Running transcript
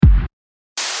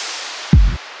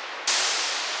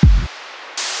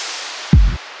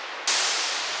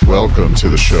Welcome to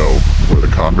the show where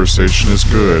the conversation is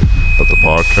good, but the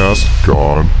podcast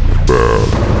gone bad.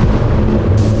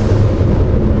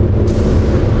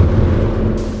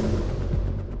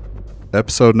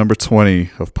 Episode number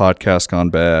 20 of Podcast Gone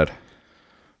Bad.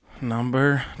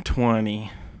 Number 20.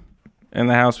 In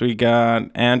the house we got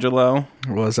Angelo.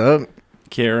 What's up?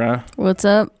 Kira. What's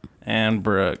up? And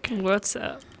Brooke. What's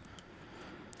up?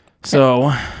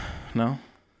 So, no?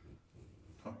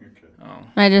 Oh.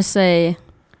 I just say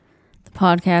the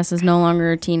podcast is no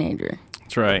longer a teenager.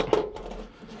 That's right.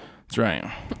 That's right.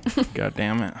 God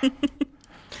damn it.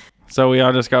 So we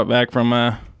all just got back from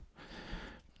a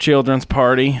children's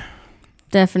party.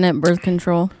 Definite birth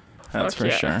control. That's for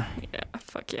sure. Yeah,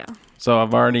 fuck yeah. So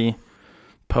I've already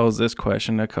posed this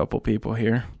question to a couple people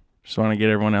here. Just want to get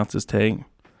everyone else's take.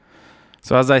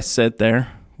 So as I sit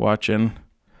there watching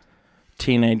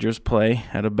teenagers play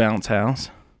at a bounce house,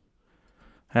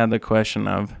 I had the question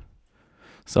of,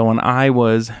 so when I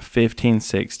was 15,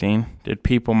 16, did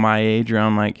people my age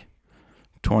around like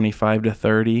 25 to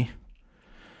 30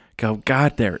 go,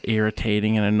 God, they're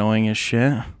irritating and annoying as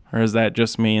shit? Or is that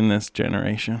just me in this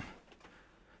generation?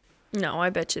 No, I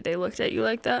bet you they looked at you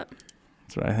like that.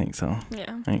 That's what I think so.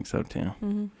 Yeah. I think so too.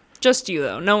 Mm-hmm. Just you,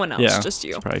 though. No one else. Yeah, just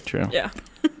you. That's probably true. Yeah.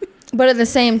 But at the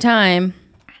same time,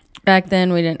 back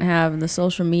then we didn't have the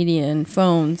social media and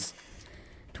phones.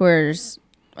 Whereas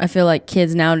I feel like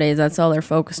kids nowadays, that's all they're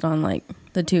focused on, like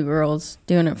the two girls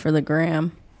doing it for the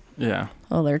gram. Yeah.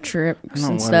 All their trips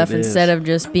and what stuff it is. instead of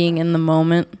just being in the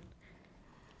moment.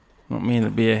 I don't mean to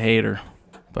be a hater,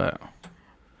 but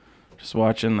just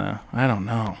watching I don't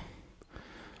know.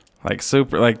 Like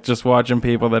just watching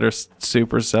people that are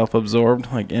super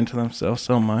self-absorbed, like into themselves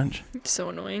so much. It's so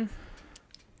annoying.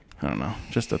 I don't know.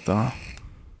 Just a thought.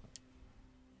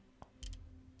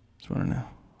 Just want to know.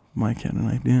 Mike had an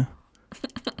idea.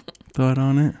 Thought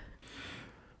on it?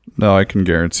 No, I can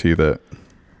guarantee that,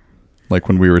 like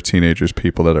when we were teenagers,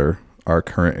 people that are our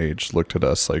current age looked at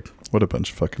us like, what a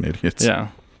bunch of fucking idiots. Yeah.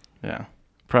 Yeah.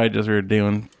 Probably just we were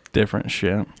doing different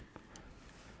shit.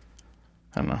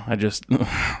 I don't know.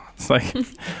 It's like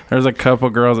there's a couple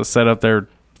girls that set up their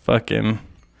fucking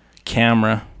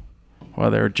camera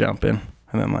while they were jumping.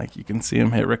 And then like you can see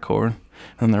them hit record.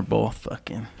 And they're both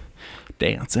fucking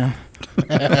dancing.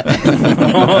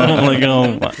 I'm like,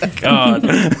 oh my God.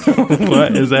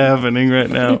 What is happening right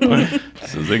now?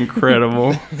 This is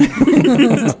incredible.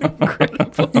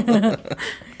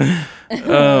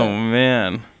 Oh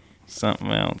man.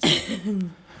 Something else.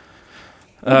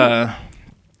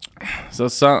 So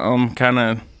something kind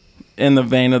of in the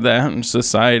vein of that in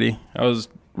society. I was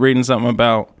reading something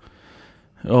about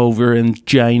over in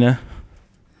China.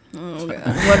 Oh, God.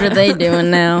 What are they doing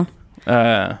now?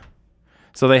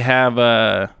 So they have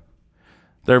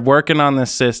they're working on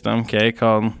this system, okay,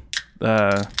 called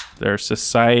their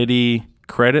society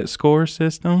credit score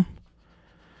system.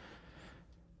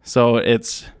 So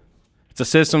it's a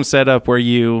system set up where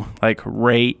you like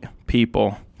rate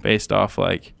people based off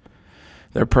like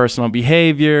their personal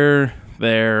behavior,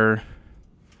 their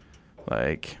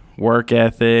like work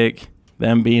ethic,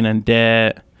 them being in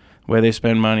debt, where they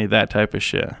spend money, that type of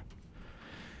shit.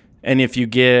 And if you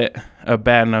get a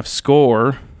bad enough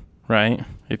score, right,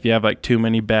 if you have like too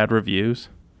many bad reviews,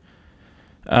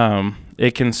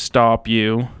 it can stop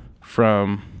you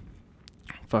from,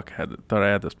 thought I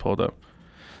had this pulled up.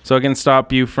 So it can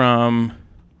stop you from,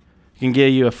 it can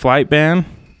give you a flight ban,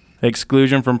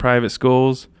 exclusion from private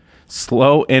schools,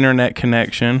 slow internet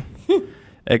connection,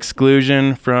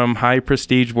 exclusion from high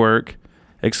prestige work,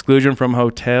 exclusion from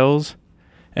hotels,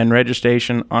 and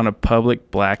registration on a public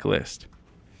blacklist.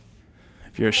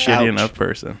 If you're a shitty enough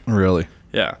person. Really?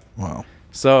 Yeah. Wow.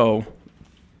 So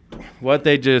what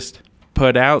they just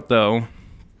put out though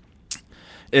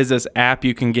is this app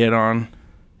you can get on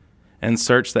and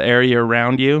search the area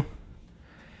around you,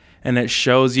 and it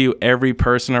shows you every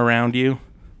person around you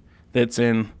that's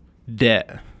in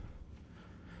debt.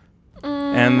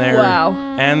 And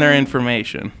their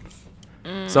information.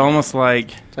 It's almost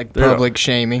like It's like public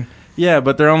shaming. yeah,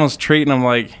 but they're almost treating them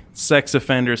like sex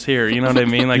offenders here. You know what I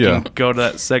mean? Like Yeah. you can go to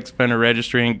that sex offender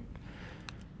registry and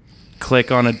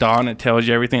click on a dot and it tells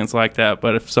you everything. It's like that.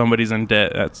 But if somebody's in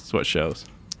debt, that's what shows.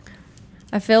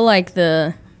 I feel like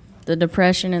the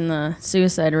depression and the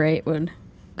suicide rate would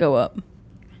go up.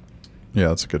 Yeah,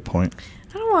 that's a good point.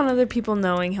 I don't want other people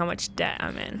knowing how much debt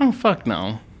I'm in. Oh, fuck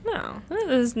no. No, that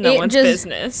is no one's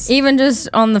business. Even just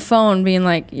on the phone being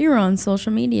like, you're on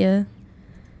social media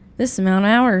this amount of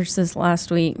hours this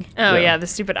last week. Oh, yeah, the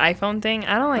stupid iPhone thing.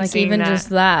 I don't like seeing even that. just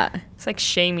that. It's like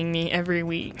shaming me every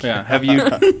week. Yeah. Have you...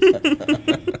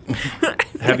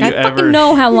 Have I you ever? fucking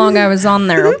know how long I was on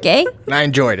there, okay? And I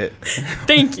enjoyed it.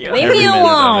 Thank you. Leave Every me minute of it.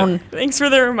 alone. Thanks for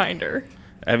the reminder.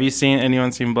 Have you seen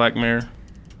anyone seen Black Mirror?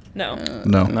 No.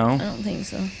 No. No. I don't think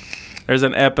so. There's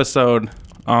an episode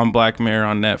on Black Mirror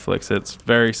on Netflix that's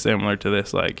very similar to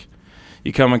this. Like,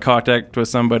 you come in contact with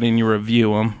somebody and you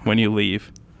review them when you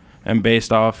leave, and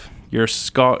based off your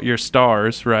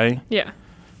stars, right? Yeah.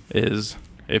 Is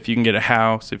if you can get a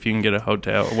house, if you can get a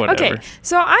hotel, whatever. Okay,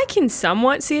 so I can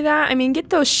somewhat see that. I mean, get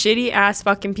those shitty ass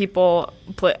fucking people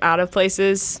put out of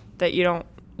places that you don't,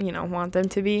 want them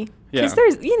to be. Because Yeah.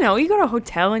 there's, you go to a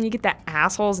hotel and you get the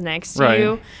assholes next to Right.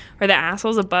 you or the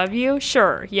assholes above you.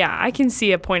 Sure, yeah, I can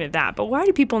see a point of that. But why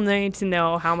do people need to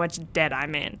know how much debt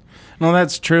I'm in? No,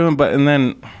 that's true, and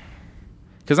then,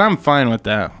 because I'm fine with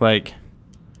that. Like,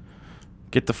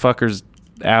 get the fuckers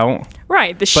out.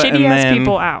 Right, the But- shitty and ass then-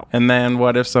 people out. And then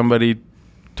what if somebody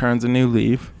turns a new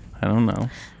leaf? I don't know.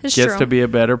 It's Gets true. to be a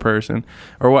better person.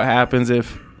 Or what happens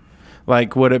if,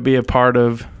 like, would it be a part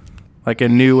of, like, a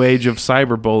new age of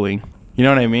cyberbullying? You know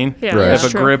what I mean? Yeah, Right. that's If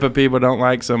a true. group of people don't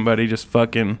like somebody, just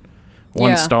fucking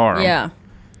one Yeah, star 'em. Yeah.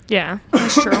 Yeah,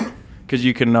 that's true. Because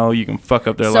you can know you can fuck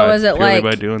up their So life is it purely like-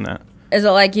 by doing that. Is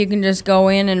it like you can just go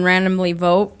in and randomly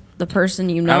vote the person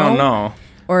you know? I don't know.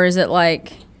 Or is it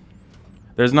like,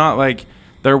 There's not like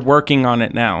they're working on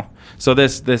it now. So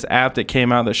this app that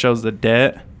came out that shows the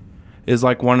debt is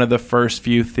like one of the first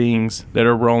few things that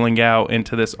are rolling out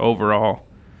into this overall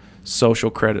social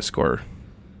credit score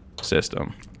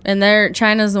system. and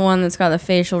China's the one that's got the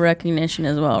facial recognition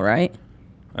as well, right?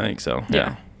 I think so. Yeah.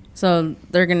 Yeah. So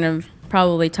they're going to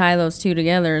probably tie those two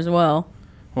together as well.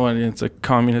 Well, it's a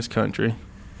communist country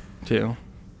too.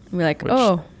 And be like, Which-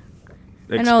 oh,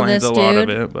 It know explains this a lot of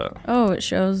dude. it, but it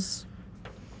shows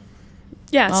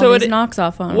Yeah, all so these knocks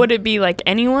off on. would it be like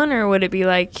anyone or would it be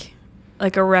like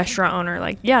a restaurant owner?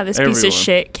 Like, yeah, this piece Everyone. of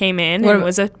shit came in What and ab-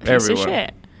 was a piece Everyone. of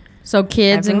shit. So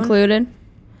kids Everyone? included?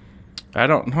 I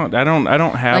don't know. I don't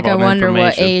have Like, all I the wonder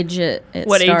what information. age it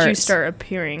What starts. age you start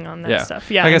appearing on that Yeah.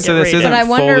 stuff. Yeah, Like I and said, get this rated. isn't But I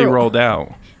wonder- fully rolled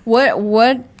out.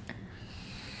 What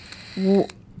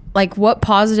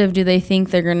positive do they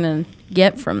think they're going to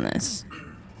get from this?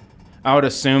 I would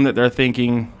assume that they're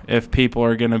thinking if people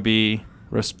are going to be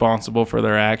responsible for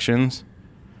their actions,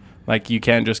 like you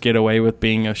can't just get away with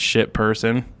being a shit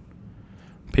person.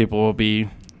 People will be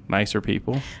nicer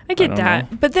people. I get don't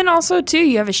that. know. But then also, too,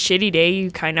 you have a shitty day,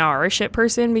 you kind of are a shit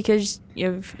person because you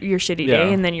have your shitty Yeah.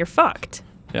 day and then you're fucked.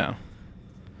 Yeah.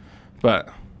 But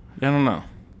I don't know.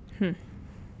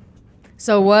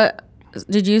 So what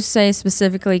did you say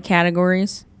specifically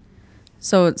categories?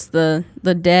 So it's the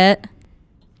debt.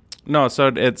 No,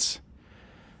 so it's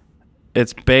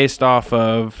based off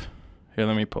of here,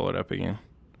 let me pull it up again.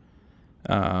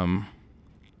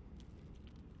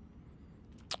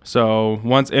 So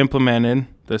once implemented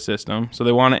the system, so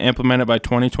they want to implement it by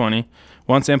 2020.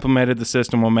 Once implemented, the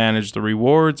system will manage the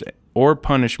rewards or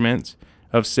punishments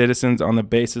of citizens on the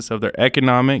basis of their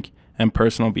economic and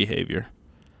personal behavior.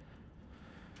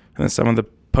 And then some of the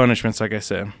punishments, like I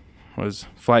said, was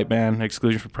flight ban,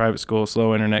 exclusion from private school,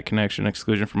 slow internet connection,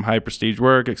 exclusion from high prestige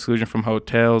work, exclusion from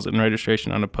hotels, and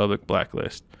registration on a public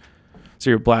blacklist. So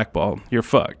you're blackballed. You're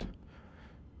fucked.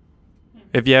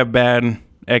 If you have bad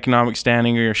economic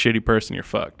standing or you're a shitty person, you're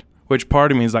fucked. Which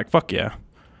part of me is like, fuck yeah.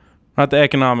 Not the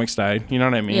economic side, you know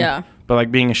what I mean? Yeah. But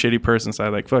like being a shitty person side,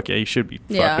 like, fuck yeah, you should be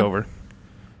Yeah. fucked over.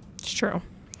 It's true.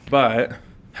 But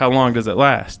how long does it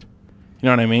last? You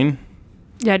know what I mean?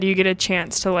 Yeah, do you get a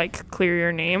chance to like clear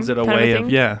your name? Is it a kind way thing? of,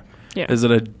 yeah. Yeah. Is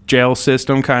it a jail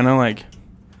system kind of like,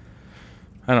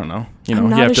 I don't know. You know, I'm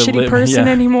not you have a to shitty live, person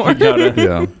yeah, anymore. You gotta,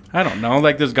 Yeah. I don't know.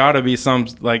 Like there's got to be some,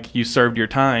 like you served your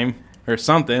time or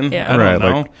something. Yeah. I Right.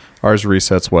 don't know. Like ours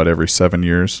resets every 7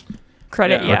 years?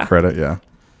 Credit, Yeah. yeah. A credit, yeah.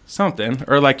 Something.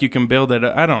 Or like you can build it.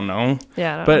 I don't know.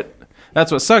 Yeah. I don't know. But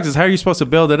that's what sucks is how are you supposed to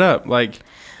build it up? Like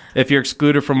if you're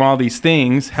excluded from all these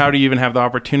things, how do you even have the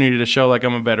opportunity to show like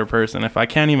I'm a better person? If I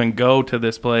can't even go to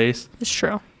this place, It's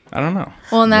true. I don't know.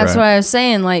 Well, and that's Right. why I was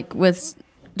saying, like, with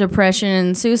depression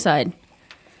and suicide,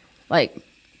 like,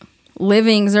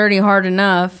 living's already hard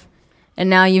enough, and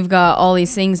now you've got all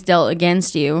these things dealt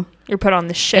against you, You're put on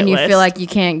the shit and you list. feel like you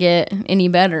can't get any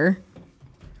better.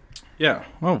 Yeah.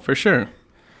 Oh, for sure.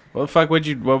 What the fuck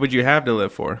what would you have to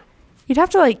live for? You'd have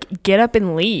to like get up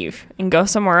and leave and go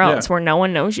somewhere else Yeah. where no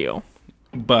one knows you.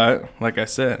 But like I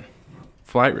said,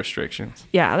 flight restrictions.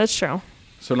 Yeah, that's true.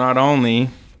 So not only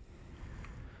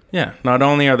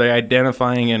are they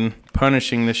identifying and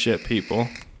punishing the shit people,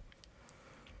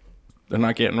 they're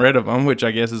not getting rid of them, which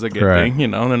I guess is a good Right. thing. You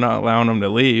know, they're not allowing them to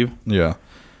leave. Yeah.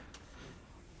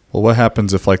 Well, what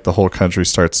happens if like the whole country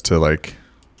starts to like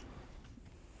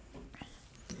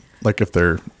like if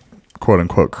their quote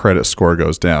unquote credit score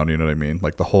goes down, you know what I mean?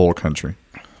 Like the whole country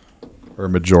or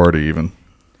majority even.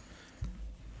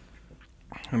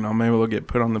 I don't know. Maybe we'll get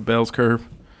put on the Bell's curve.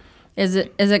 Is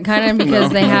it kind of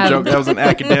because they have joke. That was an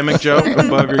academic joke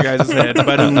above your guys' head.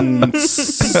 But I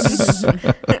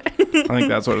think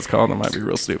that's what it's called. I might be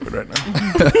real stupid right now.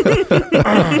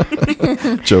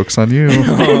 Joke's on you.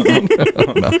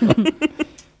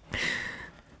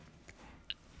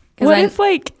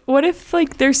 What if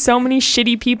there's so many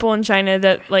shitty people in China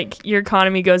that like your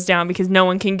economy goes down because no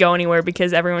one can go anywhere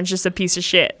because everyone's just a piece of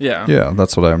shit? Yeah. Yeah,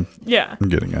 that's what I'm Yeah.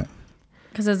 getting at.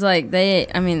 because it's like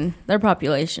their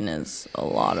population is a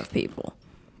lot of people.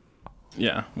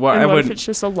 Yeah. Well, And I what would. if it's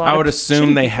just a lot I would of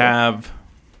assume shitty they people? have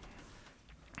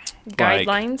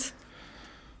Guidelines.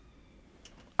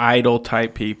 idol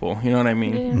type people. You know what I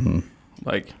mean? Yeah. Mm-hmm.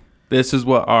 Like this is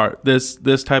what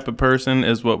this type of person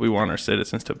is what we want our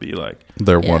citizens to be like.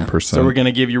 They're Yeah. 1%. So we're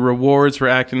gonna give you rewards for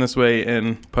acting this way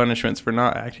and punishments for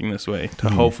not acting this way to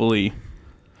hopefully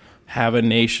have a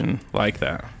nation like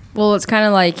that. Well, it's kind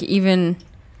of like even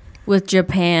with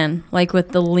Japan, like with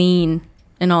the lean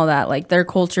and all that, like their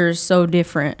culture is so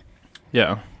different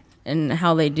Yeah. in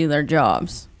how they do their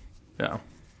jobs. Yeah.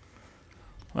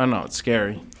 I know it's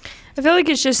scary. I feel like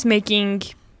it's just making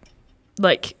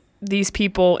like these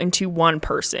people into one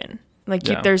person. Like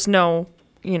Yeah. there's no,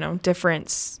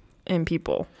 difference in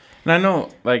people. And I know,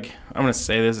 like, I'm gonna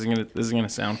say this is gonna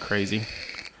sound crazy,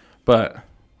 but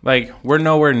like we're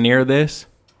nowhere near this,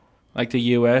 like the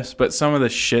U.S. But some of the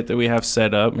shit that we have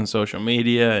set up in social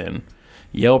media and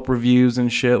Yelp reviews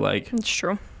and shit, like It's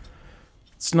true.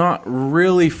 it's not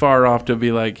really far off to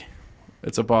be like,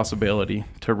 it's a possibility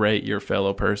to rate your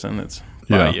fellow person that's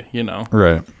by Yeah. you.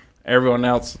 Right. Everyone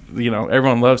else,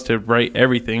 everyone loves to rate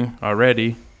everything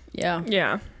already. Yeah.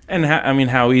 Yeah. And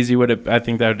how easy would it? I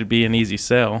think that would be an easy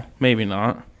sell. Maybe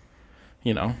not.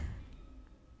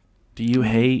 Do you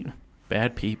hate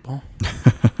bad people?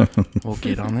 We'll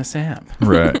get on this app.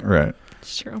 Right.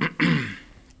 It's true.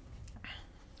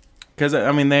 Because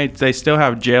they still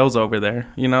have jails over there.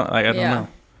 I don't Yeah. know.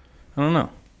 I don't know.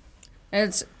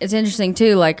 It's interesting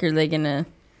too. Like, are they gonna,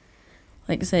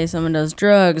 like, say someone does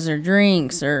drugs or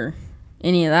drinks or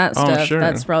any of that Oh, stuff? sure.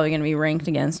 That's probably gonna be ranked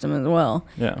against them as well.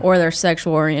 Yeah. Or their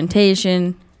sexual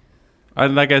orientation.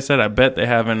 Like I said, I bet they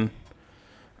have an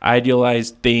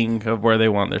idealized thing of where they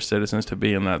want their citizens to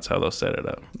be, and that's how they'll set it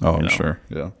up. Oh, I'm sure.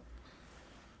 Yeah.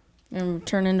 And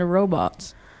turn into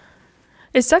robots.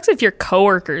 It sucks if your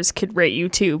coworkers could rate you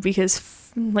too, because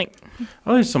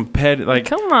Oh, there's some petty, like,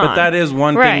 Come but on. that is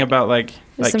one Right. thing about like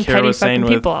There's some Kara was petty saying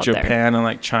fucking with people out there. Japan and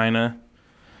like China.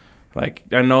 Like,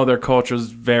 I know their culture is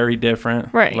very different.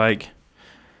 Right. Like,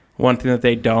 one thing that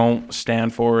they don't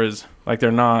stand for is like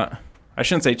they're not. I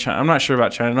shouldn't say China. I'm not sure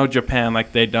about China. I know Japan.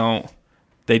 Like they don't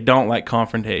like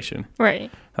confrontation. right.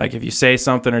 Like if you say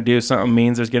something or do something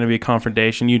means there's going to be a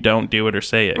confrontation, you don't do it or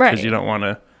say it because Right. you don't want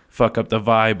to fuck up the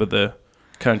vibe of the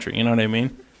country. You know what I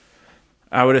mean?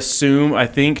 I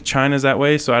think China's that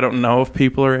way, so I don't know if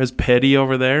people are as petty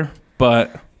over there,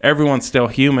 but everyone's still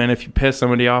human. If you piss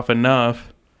somebody off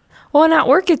enough, Well, and at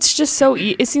work, it's just so.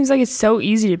 It seems like it's so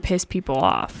easy to piss people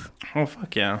off. oh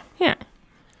fuck yeah. Yeah.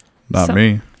 Not So-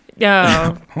 me.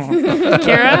 Oh,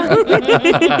 Kara.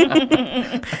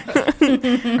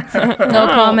 No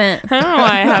comment. I don't know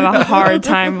why I have a hard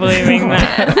time believing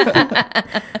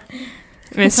that,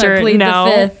 Mister. plead the No.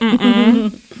 fifth.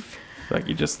 Mm-mm. Like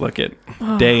you just look at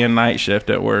day and night shift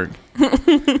at work.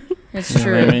 It's You know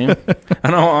true. what I mean?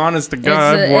 I know, honest to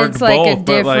God, I've worked It's like both, a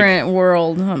but like different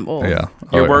world. Humble. Yeah.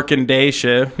 you're Oh, yeah. working day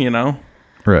shift,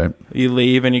 Right. you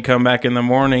leave and you come back in the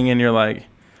morning and you're like,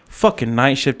 fucking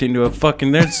night shift into a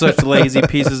fucking, they're such lazy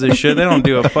pieces of shit. They don't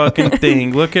do a fucking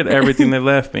thing. Look at everything they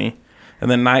left me. And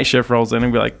then night shift rolls in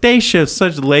and be like, day shift,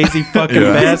 such lazy fucking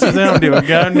Yeah. bastards. They don't do a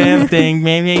goddamn thing.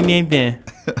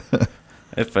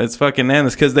 It's fucking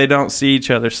endless because they don't see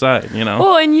each other's side,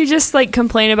 Well, and you just like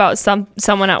complain about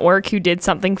someone at work who did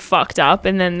something fucked up,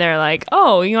 and then they're like,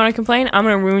 "Oh, you want to complain? I'm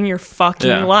gonna ruin your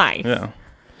fucking life." Yeah.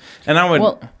 And I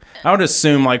would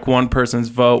assume like one person's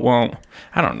vote won't.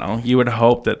 I don't know. You would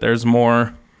hope that there's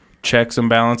more checks and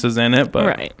balances in it, but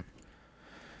Right.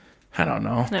 I don't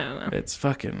know. I don't know. It's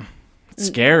fucking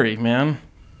scary, man.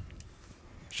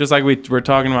 It's just like we were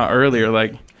talking about earlier.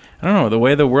 Like, I don't know, the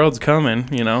way the world's coming,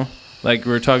 Like,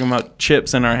 we were talking about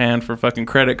chips in our hand for fucking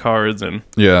credit cards and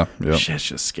Yeah. Yeah. shit's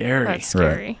just scary. That's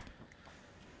scary.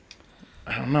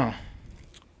 I don't know.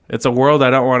 It's a world I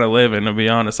don't want to live in, to be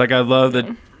honest. Like, I love that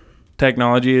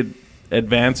technology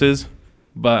advances,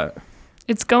 but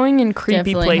It's going in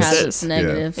creepy Definitely has its places.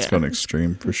 negatives. Yeah. It's going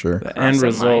extreme for sure. the end Crossing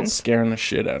result's lines. scaring the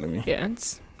shit out of me. Yeah,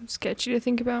 it's sketchy to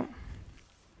think about.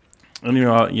 And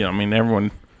I mean,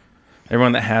 everyone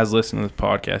that has listened to this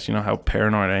podcast, you know how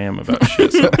paranoid I am about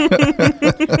shit. So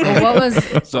Well, what was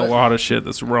there's a lot of shit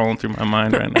that's rolling through my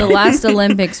mind right the now. last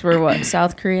Olympics? Were what?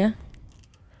 South Korea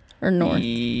or North?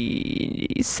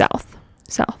 South.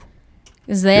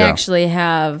 Because they Yeah. actually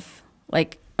have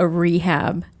like a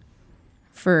rehab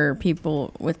for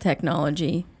people with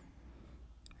technology,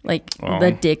 like Oh. the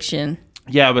addiction.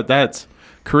 Yeah, but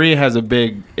Korea has a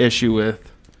big issue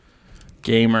with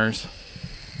gamers.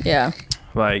 Yeah.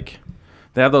 Like,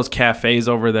 they have those cafes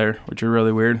over there, which are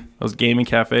really weird. Those gaming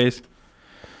cafes,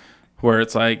 where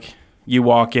it's like you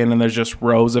walk in and there's just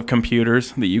rows of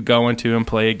computers that you go into and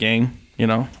play a game. You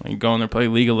know, and you go in there, play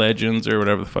League of Legends or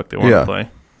whatever the fuck they want Yeah. to play.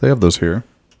 They have those here.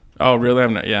 Oh, really?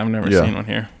 I've never Yeah. seen one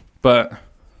here. But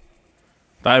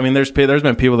I mean, there's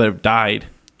been people that have died,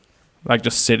 like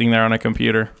just sitting there on a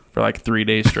computer for like 3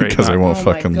 days straight. Because they not- won't Oh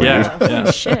my fucking God. leave.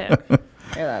 Yeah. Shit. Yeah,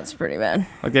 that's pretty bad.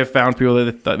 Like they found people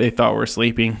that they thought were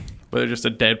sleeping, but they're just a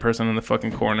dead person in the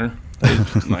fucking corner. They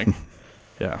just, like,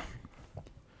 yeah.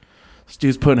 This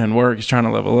dude's putting in work. He's trying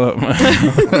to level up.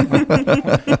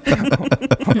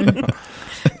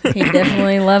 He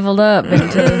definitely leveled up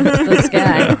into the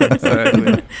sky.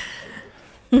 Exactly.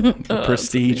 The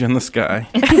prestige in the sky.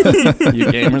 You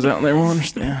gamers out there will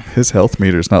understand. His health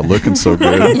meter's not looking so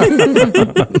good.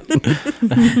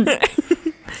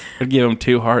 I'd give him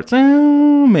 2 hearts.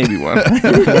 Maybe one.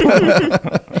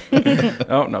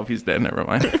 Oh, no, he's dead. Never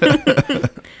mind.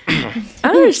 I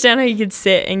don't understand how you could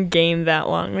sit and game that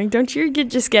long. Like, don't you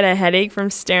just get a headache from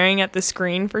staring at the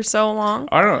screen for so long?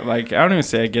 I don't even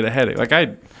say I get a headache. Like,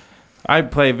 I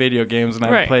play video games, and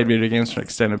I've Right. played video games for an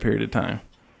extended period of time.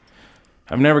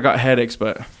 I've never got headaches,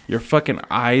 but your fucking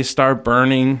eyes start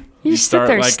burning. You just sit start,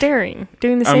 there like, staring,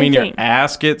 doing the I same mean, thing. your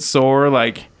ass gets sore.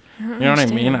 Like, you know what I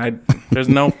mean? There's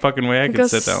no fucking way I could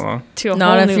goes sit that long. To a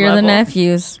Not whole if new you're level. the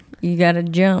nephews. You gotta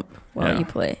jump while Yeah. you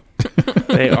play.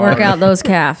 They Work are, out those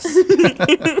calves.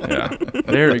 Yeah,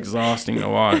 they're exhausting to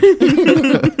watch.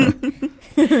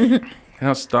 They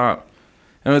don't stop.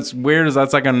 And what's weird is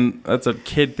that's a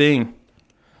kid thing.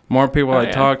 More people I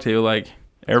yeah. talk to, like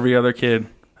every other kid,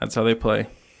 that's how they play.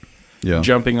 Yeah.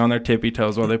 Jumping on their tippy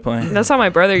toes while they play. That's how my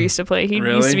brother used to play. He used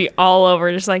Really? to be all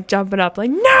over, just like jumping up, like,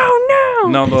 no.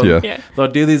 No, they'll, Yeah. Yeah. they'll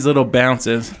do these little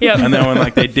bounces. Yep. And then when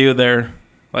like they do their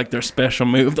special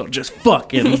move, they'll just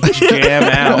fucking jam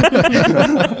out.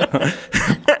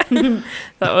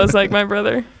 That was like my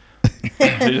brother.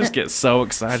 They just get so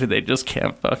excited they just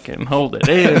can't fucking hold it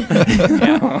in.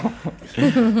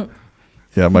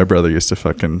 Yeah, my brother used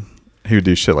to he would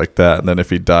do shit like that, and then if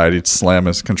he died, he'd slam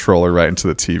his controller right into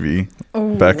the TV.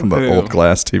 Back in the Ew. old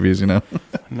glass TVs, you know?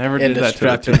 Never did that to the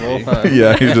Indestructible. TV. Huh?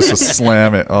 Yeah, he'd just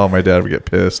slam it. Oh, my dad would get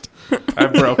pissed.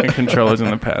 I've broken controllers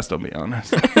in the past, I'll be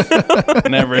honest.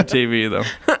 Never a TV, though.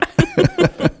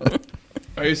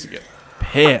 I used to get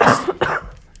pissed.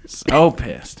 So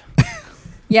pissed.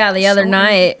 Yeah, the other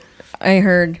night I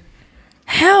heard,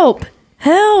 "Help!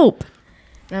 Help!"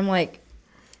 And I'm like,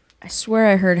 I swear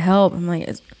I heard help. I'm like,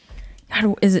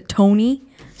 is it Tony?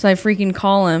 So I freaking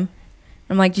call him.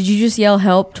 I'm like, did you just yell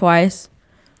help twice?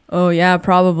 Oh yeah,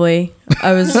 probably.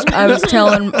 I was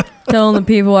telling the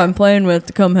people I'm playing with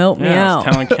to come help me Yeah, I out.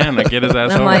 was telling Ken to get his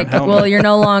ass And I'm over like, and help well, me. you're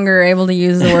no longer able to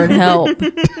use the word help.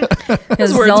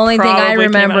 Because the words only thing I probably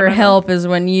came out remember of my help is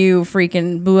when you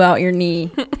freaking blew out your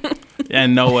knee.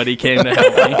 And nobody came to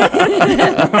help me.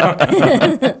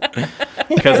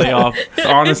 Because they all,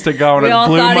 honest to God, We when all I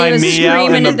blew thought he my was knee out in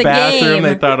screaming the at the bathroom, game.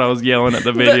 they thought I was yelling at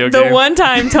the video The game. one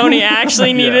time Tony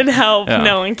actually needed help, Yeah.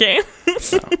 no one came.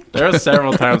 There were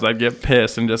several times I'd get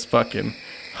pissed and just fucking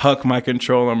huck my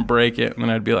controller and break it, and then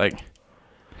I'd be like,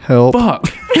 Help. fuck.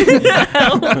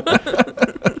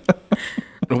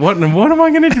 What am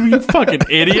I gonna do, you fucking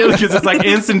idiot? Because it's like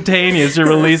instantaneous. You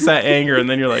release that anger, and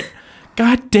then you're like,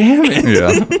 God damn it.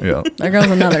 Yeah. There goes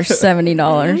another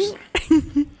 $70.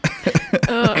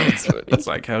 It's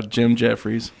like how Jim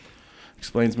Jeffries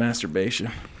explains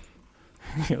masturbation.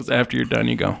 He goes, after you're done,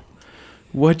 you go,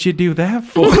 what'd you do that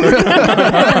for?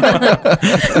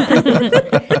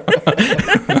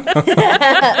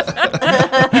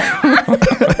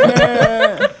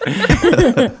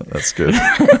 That's good.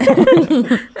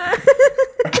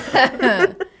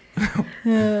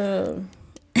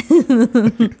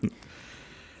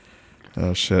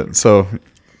 Oh, shit. So,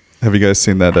 have you guys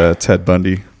seen that Ted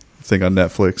Bundy thing on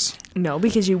Netflix? No,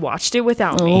 because you watched it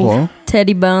without me. Oh, Well,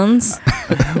 Teddy Buns.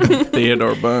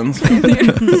 Theodore Buns,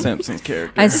 Simpson's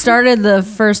character. I started the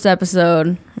first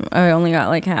episode. I only got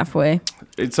like halfway.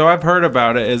 So I've heard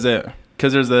about it. Is it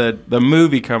because there's the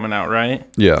movie coming out, right?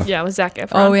 Yeah. Yeah, with Zac Efron.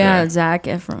 Oh yeah, Yeah. Zac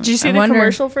Efron. Did you see I the wonder,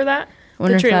 commercial for that?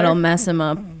 Wonder The if that'll trailer? mess him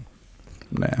up,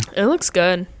 Nah. It looks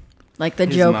good. like the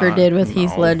He's Joker not. did with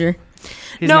Heath No. Ledger.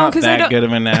 He's No, not 'cause I that don't- good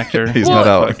of an actor. He's Well, not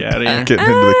out Fuck outta here. getting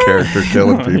into the character,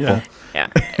 killing people. Yeah. Yeah.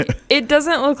 It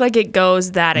doesn't look like it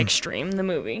goes that extreme, the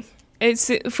movie. It's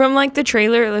from like the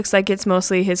trailer, it looks like it's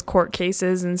mostly his court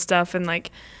cases and stuff and like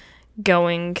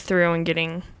going through and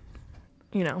getting,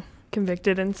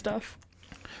 convicted and stuff.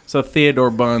 So Theodore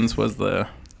Buns was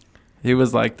he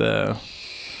was like this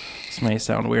may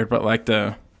sound weird, but like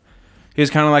he was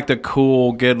kind of like the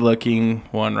cool, good-looking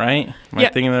one, right? Am I Yeah.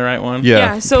 thinking of the right one? Yeah.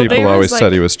 Yeah, so people there was, always said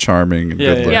like- he was charming and Yeah,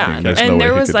 good looking. Yeah, There's and no way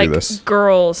there he was could like do this.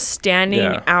 girls standing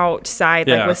Yeah. outside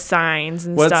Yeah. like with signs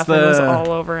and What's stuff and it was the- all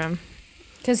over him.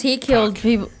 Because he killed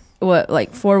people. What,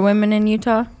 like 4 women in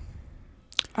Utah?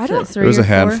 I Is it don't 3 It was or a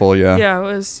 4? handful, yeah. Yeah, it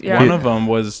was One of them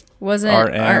was Wasn't our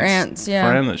our aunt's aunt's? Yeah,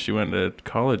 friend that she went to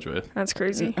college with. That's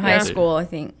crazy. high Yeah. school, I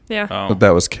think. Yeah. Oh, But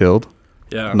that was killed,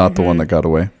 yeah. not the one that got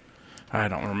away. I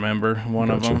don't remember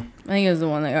one of Gotcha. them. I think it was the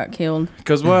one that got killed.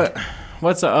 Because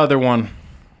what's the other one?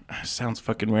 Sounds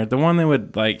fucking weird. The one that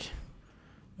would like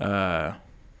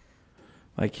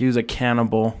he was a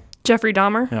cannibal. Jeffrey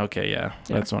Dahmer. Okay, yeah.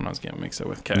 Yeah. That's the one I was getting mixed up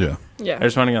with. Okay. Yeah. Yeah. I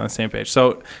just want to get on the same page.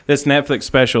 So this Netflix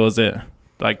special, is it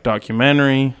like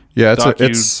documentary, Yeah,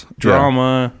 it's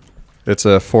drama? It's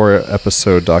a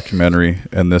 4-episode documentary,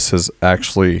 and this is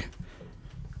actually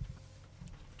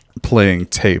playing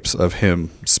tapes of him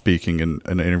speaking in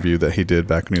an interview that he did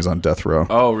back when he was on death row.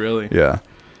 Oh, really? Yeah.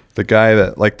 The guy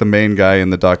that, like the main guy in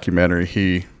the documentary,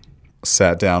 he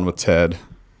sat down with Ted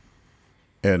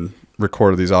and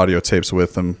recorded these audio tapes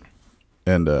with him.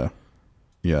 And,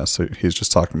 so he's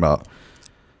just talking about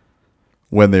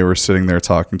when they were sitting there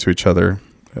talking to each other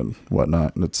and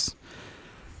whatnot. And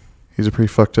he's a pretty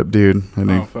fucked up dude. And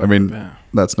Oh, fuck, yeah.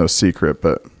 that's no secret,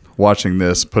 but watching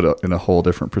this put it in a whole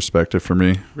different perspective for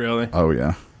me. Really? Oh,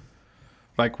 yeah.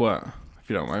 Like what? If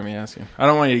you don't mind me asking. I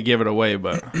don't want you to give it away,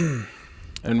 but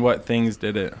and what things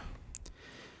did it?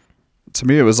 To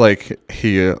me, it was like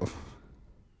he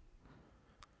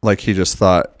just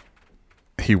thought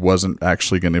he wasn't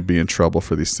actually going to be in trouble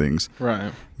for these things,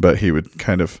 Right. but he would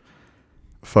kind of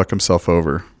fuck himself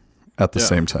over at the Yeah.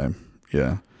 same time.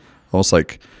 Yeah. Almost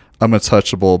like I'm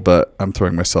untouchable, but I'm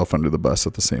throwing myself under the bus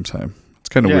at the same time. It's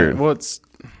kind of weird. Well,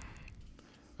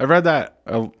 I've read that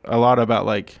a lot about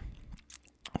like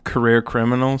career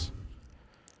criminals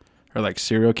or like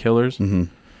serial killers. Mm-hmm.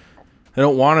 They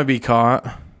don't want to be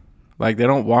caught. Like they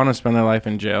don't want to spend their life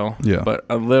in jail. Yeah. But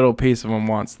a little piece of them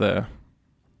wants the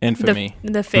infamy,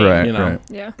 The fame. Right, you know. right.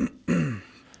 Yeah.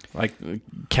 like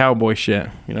cowboy shit.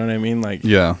 You know what I mean? Like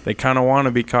Yeah, they kind of want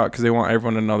to be caught because they want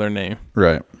everyone to know their name.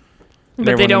 right. They But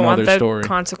they wanna don't know want their the story.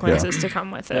 consequences to come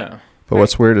with it. Yeah. But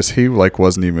what's weird is he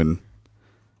wasn't even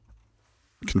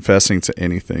confessing to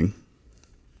anything.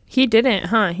 He didn't,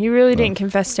 huh? He really didn't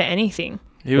confess to anything.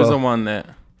 He was Well, the one that.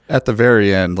 At the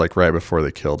very end, like right before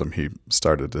they killed him, he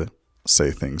started to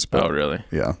say things. But Oh, really?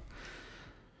 yeah.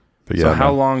 But So yeah, how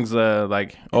no, long's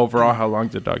overall? How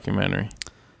long's the documentary?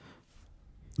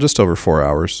 just over 4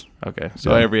 hours. Okay,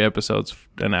 so Yeah. every episode's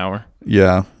an hour.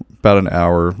 Yeah, about an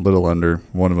hour, little under.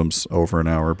 One of them's over an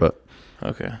hour, but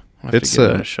Okay, I'll have It's, to give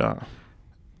that uh, a shot.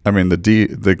 I mean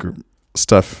the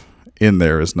stuff in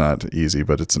there is not easy,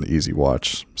 but it's an easy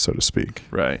watch, so to speak.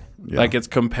 Right, Yeah. like it's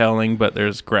compelling, but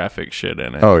there's graphic shit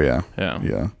in it. Oh yeah, yeah.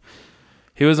 yeah,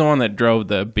 He was the one that drove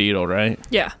the Beetle, right?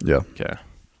 Yeah. yeah, Okay,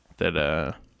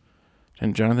 that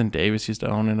and Jonathan Davis used to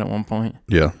own it at one point.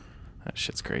 yeah. That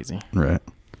shit's crazy. Right.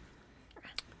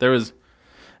 I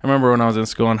remember when I was in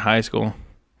school in high school.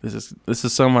 This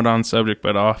is somewhat on subject,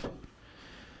 but off.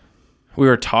 We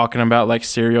were talking about like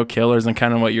serial killers and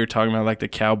kind of what you were talking about, like the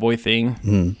cowboy thing.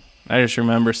 Mm. I just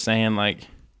remember saying like,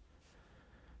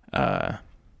 there's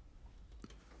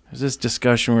this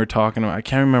discussion we were talking about. I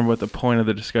can't remember what the point of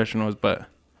the discussion was, but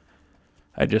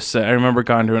I remember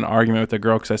got into an argument with a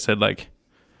girl because I said like,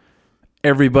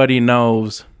 everybody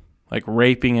knows like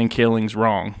raping and killing's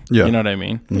wrong. Yeah. You know what I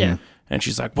mean? Mhm. Yeah. And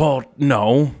she's like, well,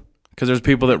 no, because there's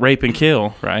people that rape and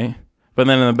kill, right? But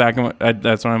then in the back of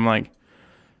that's when I'm like,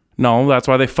 no, that's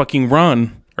why they fucking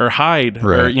run or hide.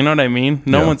 Or, Right. you know what I mean?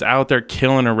 No Yeah. one's out there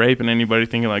killing or raping anybody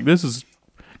thinking like, this is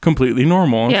completely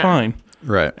normal and Yeah. fine.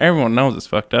 Right. Everyone knows it's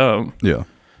fucked up. Yeah.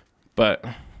 But,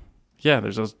 yeah,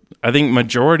 I think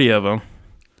majority of them.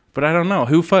 But I don't know.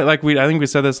 I think we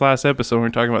said this last episode when we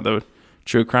were talking about the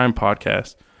true crime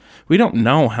podcast. we don't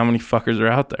know how many fuckers are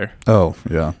out there. Oh,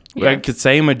 yeah. I could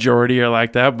say majority are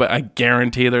like that, but I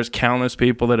guarantee there's countless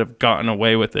people that have gotten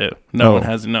away with it. No one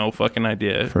has no fucking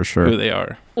idea for sure who they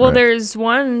are. Well, Right. there's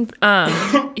one,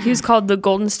 he was called the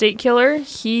Golden State Killer.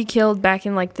 He killed back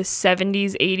in like the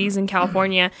 70s, 80s in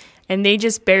California, and they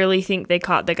just barely think they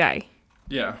caught the guy.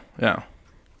 Yeah. Yeah.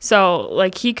 So,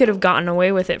 like, he could have gotten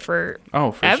away with it for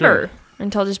Oh, for ever sure.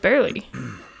 until just barely.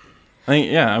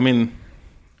 I mean,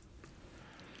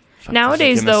 fuck,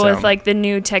 Nowadays, this is gonna though, with sound- like the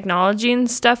new technology and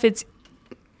stuff, it's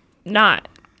not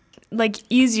like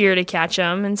easier to catch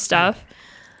them and stuff.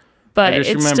 But I just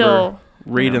it's remember still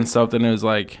reading something. It was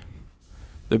like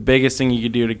the biggest thing you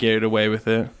could do to get away with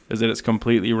it is that it's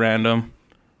completely random,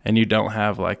 and you don't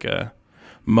have like a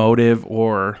motive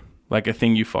or like a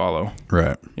thing you follow.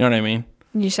 Right. You know what I mean?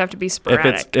 you just have to be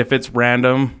sporadic. If it's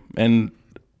random and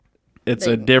it's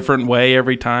a different way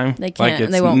every time, They like can't-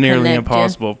 it's they won't nearly connect ya.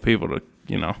 impossible for people to,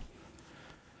 you know.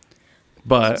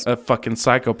 But a fucking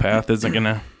psychopath isn't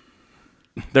gonna.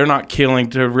 They're not killing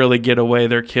to really get away.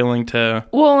 They're killing to.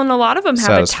 Well, and a lot of them have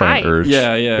a Satisfying type. urge.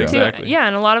 Yeah, exactly. Yeah,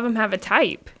 and a lot of them have a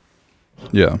type.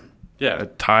 Yeah. Yeah,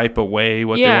 type away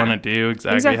what Yeah. they want to do,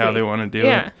 exactly how they want to do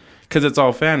Yeah. it. Because it's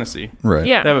all fantasy. Right.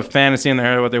 Yeah. They have a fantasy in their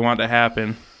head of what they want to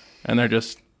happen, and they're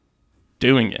just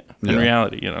doing it in Yeah.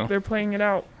 reality, you know? They're playing it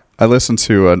out. I listened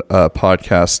to a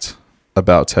podcast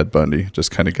about Ted Bundy.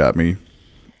 Just kind of got me,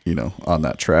 you know, on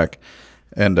that track.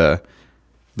 And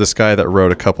this guy that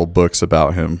wrote a couple books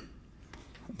about him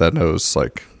that knows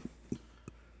like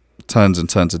tons and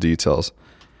tons of details.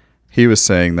 He was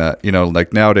saying that, you know,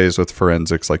 like nowadays with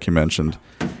forensics, like you mentioned,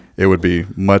 it would be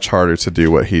much harder to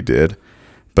do what he did.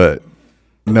 But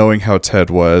knowing how Ted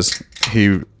was,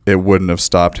 it wouldn't have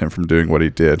stopped him from doing what he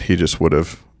did. He just would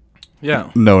have Yeah.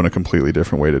 known a completely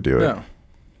different way to do it. Yeah.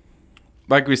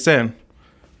 Like we said,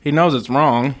 he knows it's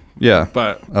wrong, Yeah.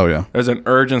 but Oh yeah. there's an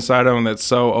urge inside of him that's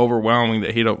so overwhelming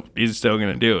that he's still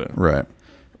going to do it. Right.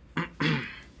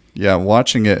 Yeah,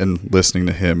 watching it and listening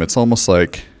to him, it's almost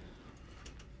like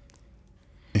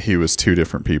he was two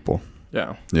different people.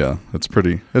 Yeah. Yeah, it's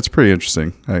pretty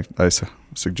interesting. I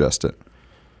suggest it.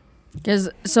 Because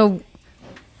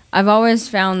I've always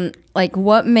found like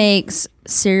what makes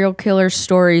serial killer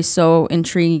stories so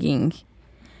intriguing.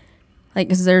 Like,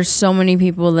 'cause there's so many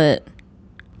people that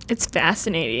It's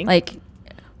fascinating. like.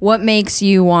 What makes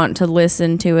you want to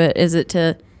listen to it? Is it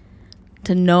to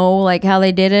know like how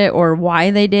they did it or why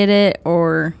they did it,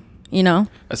 or you know?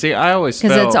 See, I always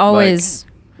Because felt it's always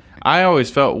I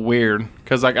always felt weird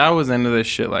because like I was into this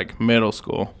shit like middle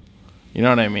school. You know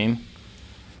what I mean?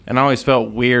 And I always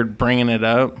felt weird bringing it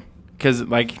up because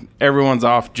like everyone's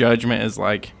off judgment is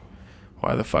like,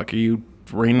 why the fuck are you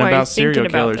reading Why are you about serial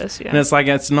thinking about killers? this? Yeah. And it's like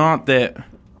it's not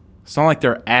like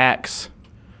their acts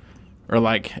are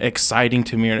like exciting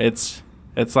to me. It's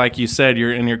like you said,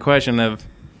 you're in your question of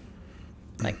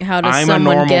like how does I'm a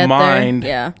someone normal get mind. there?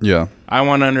 Yeah. Yeah. I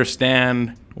want to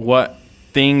understand what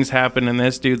things happen in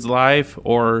this dude's life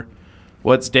or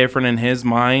what's different in his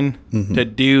mind to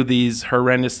do these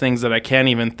horrendous things that I can't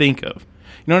even think of.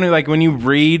 You know what I mean? Like when you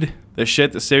read the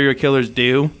shit that serial killers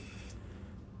do,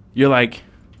 you're like,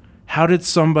 how did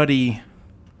somebody,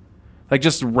 like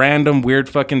just random weird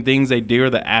fucking things they do or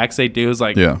the acts they do is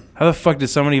like, Yeah. how the fuck did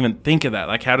someone even think of that?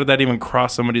 Like how did that even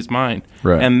cross somebody's mind?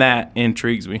 Right. And that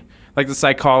intrigues me. Like the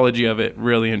psychology of it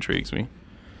really intrigues me.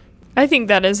 I think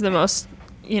that is the most,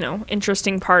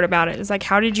 interesting part about it. Is like,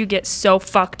 how did you get so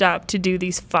fucked up to do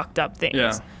these fucked up things?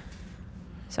 Yeah.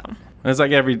 So It's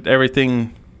like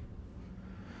everything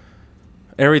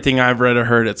I've read or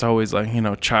heard, it's always like,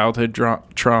 childhood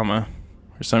trauma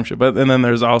or some shit. But and then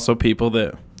there's also people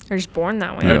that they're just born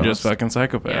that way. are Yeah. just fucking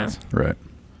psychopaths. Right.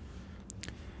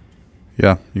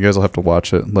 Yeah, you guys will have to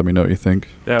watch it. Let me know what you think.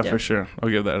 Yeah, Yeah. for sure. I'll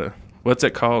give that a. What's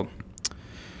it called?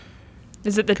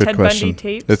 Is it the Good Ted question.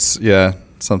 Bundy tapes?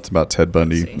 It's something about Ted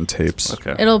Bundy Let's see. and tapes.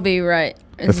 Okay. It'll be right.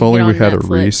 as If you only get we on had a Netflix.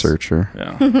 researcher.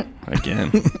 Yeah.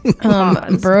 Again.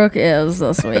 Pause. Brooke is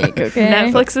this week. Okay.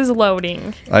 Netflix is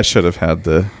loading. I should have had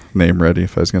the name ready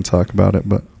if I was going to talk about it,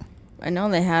 but I know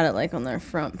they had it like on their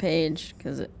front page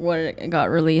because it got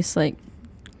released like.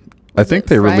 I think was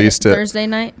they Friday- released it. Thursday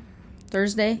night.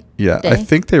 Thursday. Yeah, I day?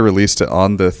 think they released it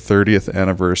on the 30th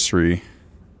anniversary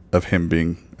of him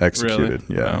being executed.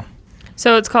 Really? Yeah. Wow.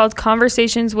 So it's called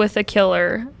Conversations with a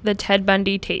Killer, the Ted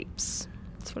Bundy tapes.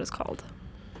 That's what it's called.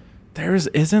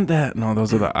 Isn't that? No,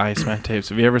 those are the Iceman tapes.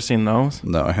 Have you ever seen those?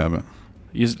 No, I haven't.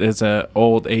 It's a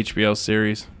old HBO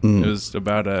series. Mm. It was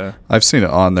about a. I've seen it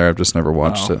on there. I've just never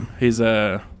watched it. He's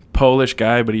a Polish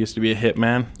guy, but he used to be a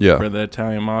hitman Yeah. for the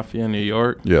Italian mafia in New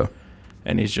York. Yeah.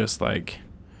 And he's just like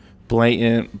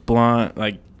blatant, blunt,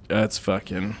 like that's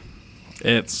fucking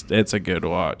It's a good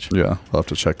watch. Yeah, I'll have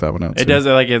to check that one out. It does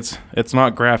it like it's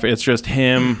not graphic. It's just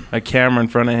him, a camera in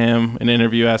front of him, an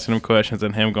interview asking him questions,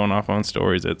 and him going off on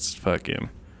stories. It's fucking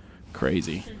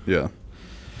crazy. Yeah.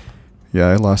 Yeah,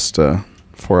 I lost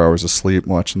 4 hours of sleep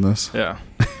watching this. Yeah.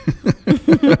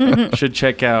 Should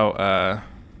check out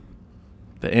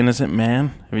The Innocent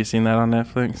Man. Have you seen that on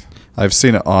Netflix? I've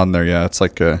seen it on there. Yeah, it's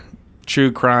like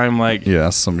True crime, like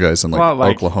some guys in a lot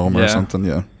like- Oklahoma or yeah. something.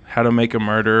 Yeah. How to Make a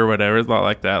Murder or whatever. It's a lot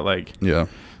like that. Like Yeah.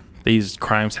 these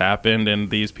crimes happened and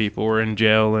these people were in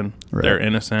jail and Right. they're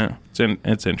innocent.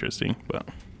 It's interesting, but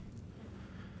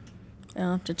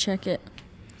I'll have to check it.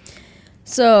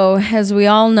 So, as we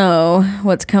all know,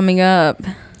 what's coming up?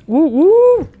 Woo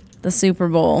woo. The Super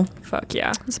Bowl. Fuck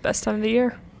yeah. It's the best time of the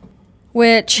year.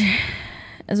 Which,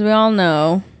 as we all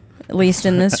know, at least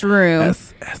in this room,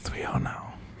 as we all know.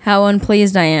 how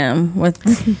unpleased I am with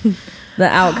the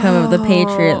outcome of the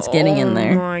Patriots getting in Oh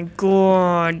there. my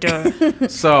god.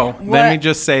 So let me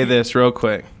just say this real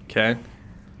quick, okay?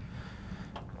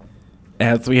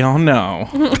 As we all know,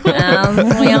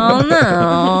 As we all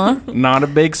know. not a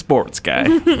big sports guy,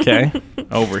 okay?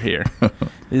 Over here.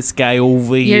 This guy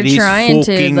over here. You're This trying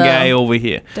to, fucking though. guy over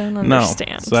here. Don't No.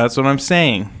 understand. So that's what I'm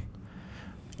saying.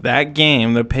 That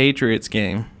game, the Patriots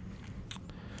game,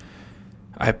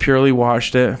 I purely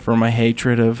watched it for my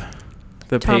hatred of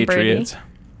the Tom Brady. Patriots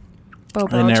Bo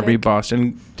and every Belichick.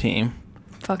 Boston team.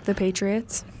 Fuck the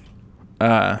Patriots.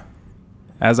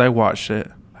 As I watched it,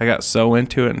 I got so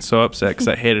into it and so upset because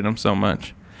I hated them so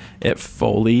much. It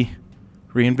fully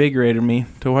reinvigorated me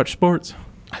to watch sports.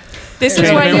 This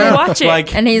is why you watch it.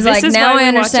 Like, And he's This like, is now why I we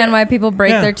watch understand it." why people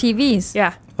break Yeah. their TVs.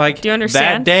 Yeah. like Do you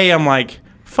understand? that day, I'm like,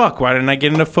 fuck, why didn't I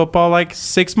get into football like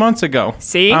 6 months ago?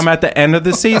 See? I'm at the end of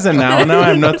the season now. Now I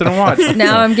have nothing to watch.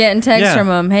 Now I'm getting texts Yeah. from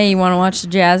him. Hey, you want to watch the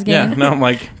Jazz game? Yeah, no, I'm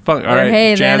like, fuck, all Or, right.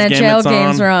 hey, the Jazz game, NHL it's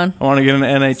games are on. I want to get into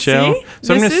NHL. See?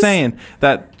 So I'm This just is- saying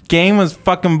that game was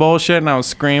fucking bullshit and I was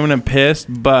screaming and pissed,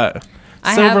 but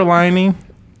I silver have- lining,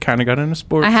 kind of got into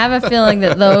sports. I have a feeling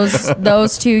that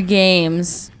those two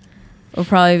games will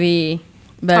probably be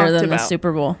better Talked than the about.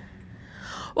 Super Bowl.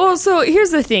 Well, so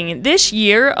here's the thing. This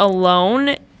year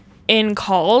alone in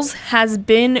calls has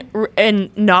been, and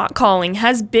not calling,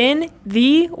 has been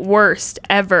the worst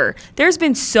ever. There's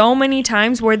been so many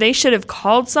times where they should have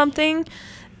called something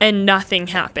and nothing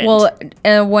happened. Well,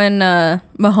 when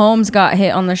Mahomes got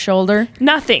hit on the shoulder,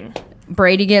 nothing.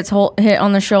 Brady gets hit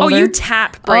on the Oh, shoulder. you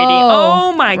tap Brady.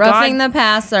 Oh, my roughing God. the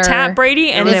passer. Tap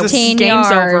Brady and It then was 15 game's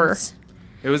over. yards.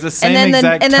 It was the same And then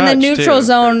exact the touch, neutral too.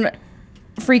 zone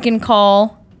freaking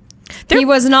call. He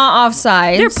was not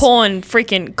offside. They're pulling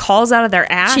freaking calls out of their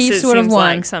ass. Chiefs It would have seems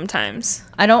won. like sometimes.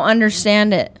 I don't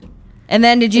understand it. And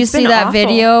then did you It's see been that awful.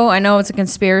 video? I know it's a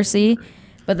conspiracy,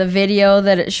 but the video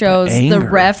that it shows the anger.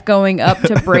 ref going up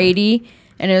to Brady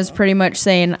and it was pretty much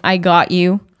saying, "I got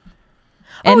you."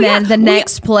 And Oh, then yeah. the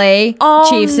next play, Oh,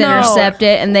 Chiefs no. intercept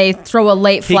it and they throw a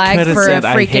late He flag coulda for said, a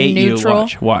I hate freaking neutral.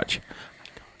 you. Watch.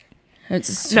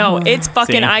 It's No, it's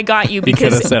fucking See? I got you He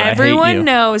coulda because said, "I hate you." everyone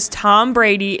knows Tom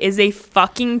Brady is a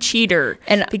fucking cheater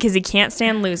And- because he can't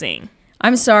stand losing.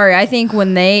 I'm sorry. I think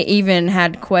when they even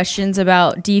had questions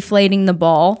about deflating the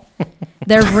ball,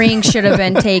 their ring should have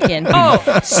been taken.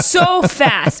 Oh, so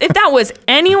fast. If that was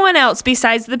anyone else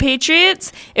besides the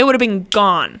Patriots, it would have been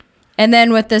gone. And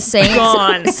then with the Saints,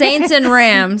 Gone. Saints and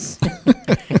Rams.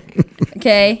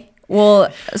 Okay. Well,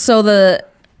 so the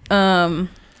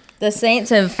Saints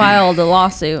have filed a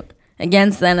lawsuit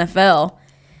against the NFL,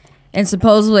 and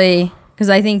supposedly, because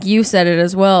I think you said it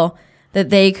as well, that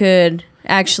they could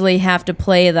actually have to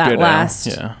play that Good last,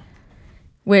 Yeah.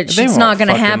 which They it's won't not going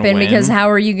to fucking happen because win. how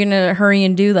are you going to hurry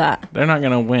and do that? They're not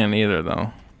going to win either,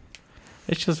 though.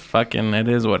 It's just fucking, it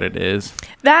is what it is.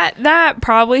 That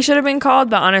probably should have been called,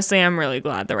 but honestly, I'm really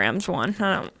glad the Rams won.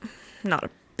 I'm not a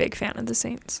big fan of the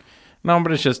Saints. No,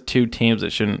 but it's just two teams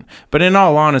that shouldn't. But in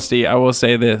all honesty, I will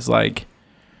say this. Like,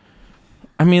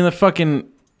 I mean, the fucking,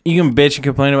 you can bitch and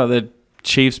complain about the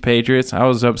Chiefs Patriots. I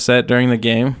was upset during the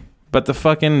game. But the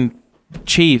fucking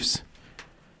Chiefs,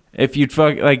 if you'd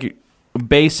like,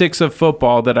 basics of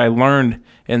football that I learned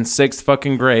in 6th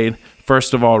fucking grade.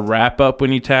 First of all, wrap up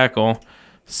when you tackle.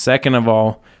 Second of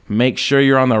all, make sure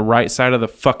you're on the right side of the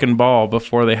fucking ball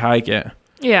before they hike it.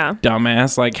 Yeah.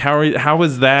 Dumbass. Like, how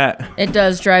is that? It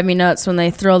does drive me nuts when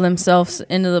they throw themselves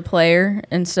into the player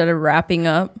instead of wrapping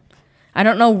up. I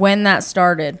don't know when that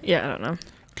started. Yeah, I don't know.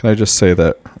 Can I just say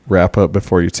that wrap up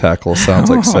before you tackle sounds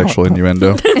like sexual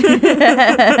innuendo?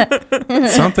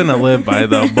 Something to live by,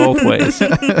 though, both ways.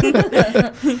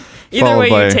 Either Followed way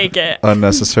by you take it.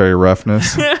 Unnecessary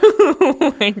roughness.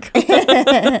 Oh my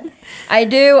god. I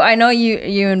do. I know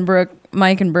you and Brooke,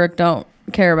 Mike and Brooke don't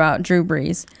care about Drew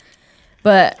Brees,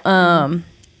 but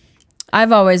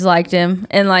I've always liked him,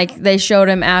 and like they showed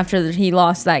him after that he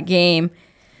lost that game,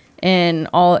 and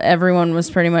everyone was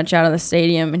pretty much out of the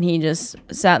stadium, and he just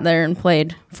sat there and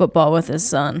played football with his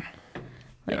son.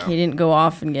 Like he didn't go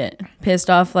off and get pissed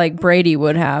off like Brady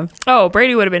would have. Oh,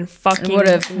 Brady would have been fucking.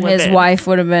 His wife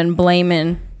would have been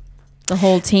blaming the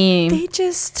whole team. They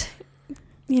just,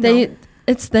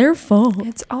 it's their fault.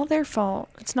 It's all their fault.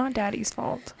 It's not Daddy's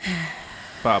fault.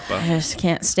 Papa. I just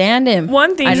can't stand him.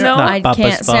 One thing I though,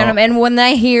 can't stand him. And when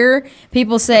I hear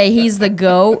people say he's the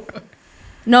GOAT,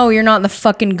 no, you're not the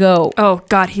fucking GOAT. oh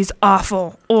god, he's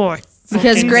awful. Oh,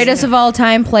 Because greatest of all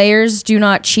time players do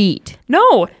not cheat.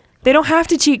 no, they don't have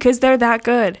to cheat because they're that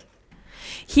good.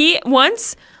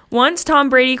 Once Tom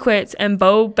Brady quits and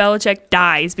Bo Belichick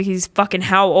dies because he's fucking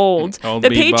how old? Old The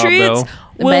B. Bob Patriots Bell.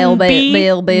 will be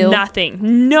Bill.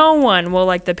 nothing. No one will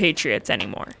like the Patriots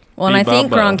anymore. Well, and I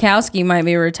think Bebo. Gronkowski might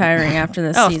be retiring after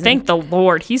this Oh, season. thank the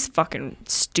Lord. He's fucking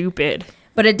stupid.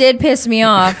 But it did piss me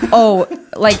off. Oh,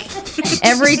 like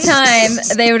every time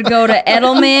they would go to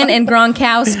Edelman and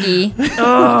Gronkowski,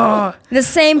 the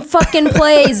same fucking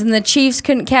plays, and the Chiefs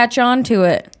couldn't catch on to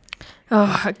it.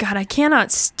 Oh, God, I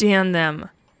cannot stand them.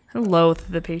 I loathe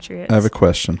the Patriots. I have a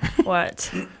question.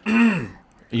 What?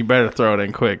 You better throw it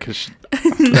in quick because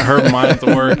her mind's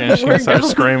working. She's going to start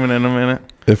screaming in a minute.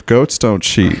 If goats don't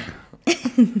cheat,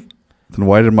 then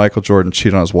why did Michael Jordan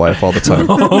cheat on his wife all the time?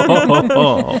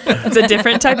 It's a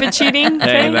different type of cheating.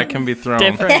 Hey, thing? that can be thrown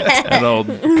Different. at old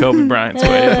Kobe Bryant's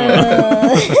way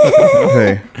as well.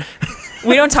 Hey,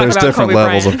 We don't talk there's about different Kobe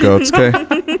levels Bryant. of goats,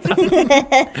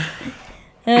 okay?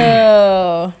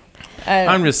 Oh,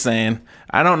 I'm just saying,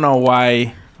 I don't know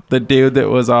why the dude that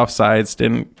was offsides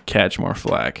didn't catch more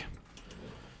flack.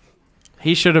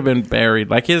 He should have been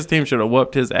buried. Like, his team should have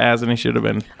whooped his ass, and he should have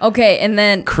been okay. And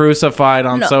then crucified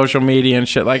on No. social media and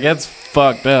shit. Like, that's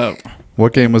fucked up.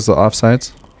 What game was the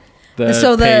offsides?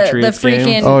 So the Patriots freaking-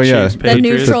 game. Oh, yeah. Chiefs, the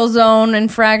Patriots. neutral zone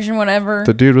infraction, whatever.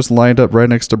 The dude was lined up right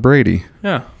next to Brady.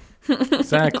 Yeah,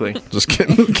 exactly. Just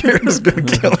kidding. Garrett's gonna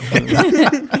kill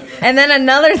him. And then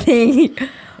another thing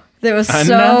that was so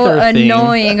Another thing.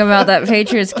 annoying about that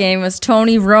Patriots game was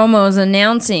Tony Romo's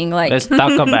announcing. Like, Let's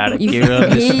talk about it, he, girl.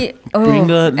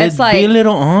 it's like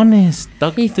little honest.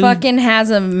 he fucking has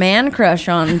a man crush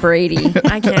on Brady.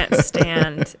 I can't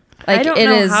stand. Like, I don't it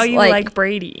know is how you like- like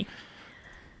Brady.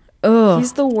 Ugh.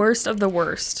 He's the worst of the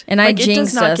worst. And Like, I it does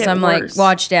jinxed not us. get I'm worse. like,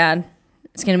 watch, Dad.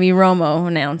 It's gonna be Romo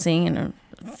announcing, and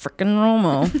freaking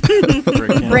Romo.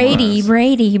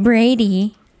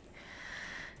 Brady.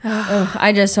 Ugh,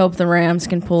 I just hope the Rams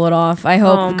can pull it off. I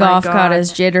hope Oh my Goff got God.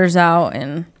 his jitters out,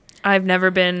 and I've never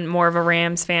been more of a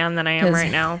Rams fan than I am 'cause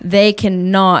right now. they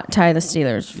cannot tie the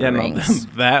Steelers for Yeah, no, rings.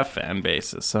 that fan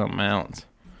base is something else.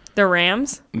 The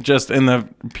Rams? Just in the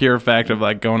pure fact of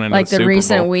like going into Like the Super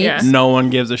recent Bowl. weeks. Yeah. No one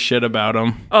gives a shit about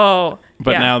them, Oh,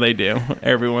 but yeah. now they do.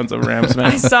 Everyone's a Rams fan.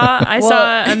 I saw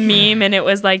Well- a meme, and it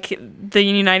was like the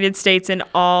United States and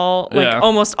Yeah.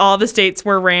 almost all the states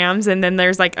were Rams, and then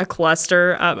there's like a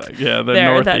cluster up Yeah, the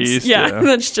there Northeast. that's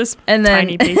that's just And then-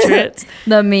 tiny Patriots.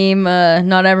 The meme,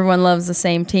 not everyone loves the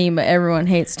same team, but everyone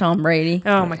hates Tom Brady.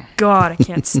 Oh my God, I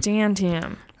can't stand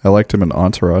him. I liked him in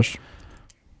Entourage.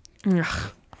 Ugh.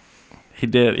 He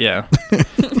did, yeah.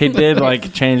 He did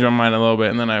like change my mind a little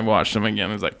bit, and then I watched him again.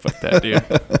 I was like, "Fuck that dude!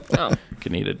 Oh.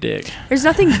 Can eat a dick." There's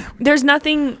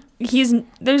nothing.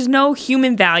 There's no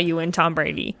human value in Tom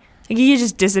Brady. Like, he could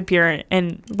just disappear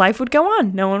and life would go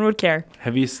on. No one would care.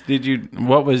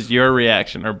 What was your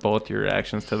reaction, or both your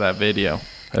reactions to that video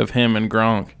of him and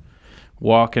Gronk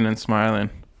walking and smiling?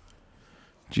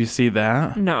 Did you see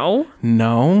that? No.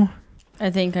 No? I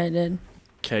think I did.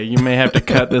 Okay, you may have to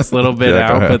cut this little bit Yeah,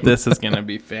 go out, ahead. but this is going to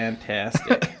be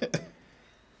fantastic.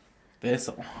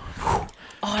 This'll...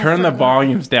 Turn the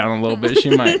volumes down a little bit. She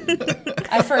might...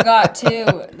 I forgot too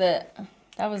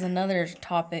that was another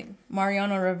topic.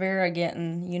 Mariano Rivera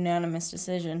getting unanimous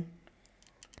decision.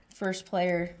 First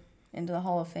player into the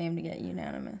Hall of Fame to get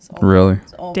unanimous. All Really?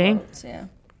 votes, all Dang. votes, yeah.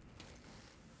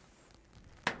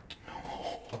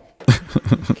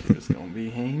 Just going to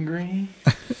be angry.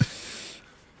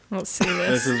 Let's see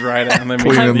This this. is right at the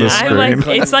Cleaning the I'm like,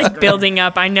 screen. it's like building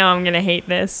up. I know I'm gonna hate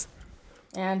this.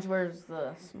 And where's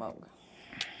the smoke?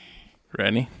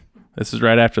 Ready? This is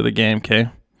right after the game, okay?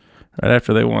 Right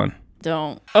after they won.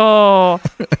 Don't. Oh.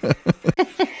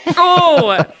 Oh.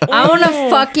 I want to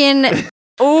fucking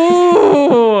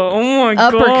Oh. Oh my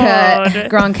uppercut God.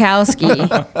 Gronkowski.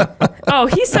 Oh,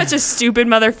 he's such a stupid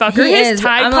motherfucker. He His is.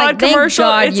 Tide I'm Pod like, thank commercial,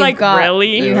 God it's you've like, got-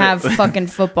 really? You have fucking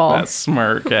football. That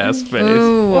smirk ass face.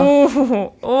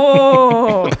 Ooh.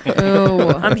 Oh, Ooh.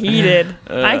 I'm heated.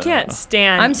 I can't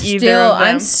stand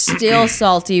I'm still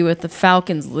salty with the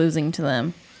Falcons losing to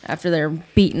them after they're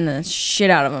beating the shit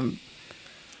out of them.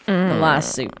 The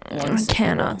last I one.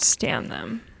 cannot stand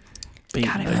them. Beat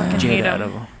God, I the fucking shit hate out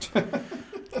him. of them.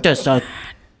 Just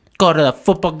go to the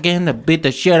football game to beat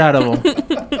the shit out of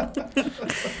them.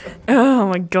 Oh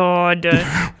my god.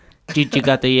 Gigi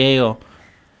got the Yale.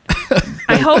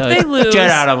 I hope they lose. Shit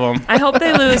out of them. I hope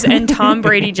they lose and Tom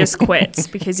Brady just quits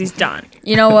because he's done.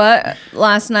 You know what?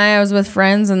 Last night I was with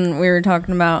friends and we were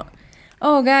talking about,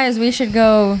 oh guys, we should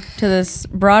go to this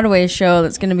Broadway show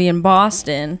that's going to be in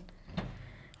Boston.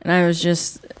 And I was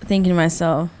just thinking to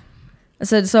myself, I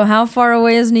said, so how far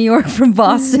away is New York from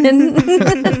Boston?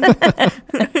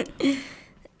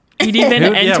 You'd even Yeah,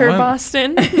 enter when?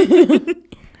 Boston.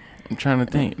 I'm trying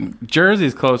to think.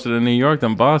 Jersey's closer to New York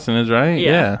than Boston is, right?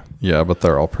 Yeah. Yeah, but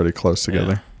they're all pretty close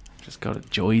together. Just go to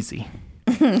Jersey.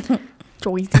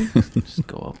 Joyzy. Just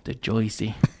go up to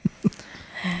Jersey.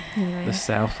 The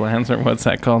Southlands, or what's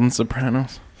that called in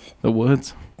Sopranos? The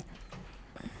woods?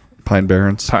 Pine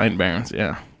Barrens. Pine Barrens,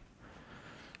 yeah.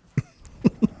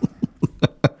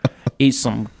 Eat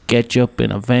some ketchup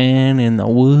in a van in the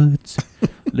woods.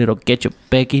 Little ketchup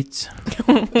packets.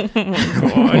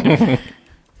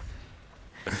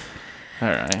 All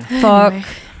right. Fuck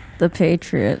the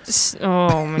Patriots.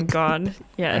 Oh my god. Are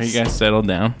Yes. you guys settled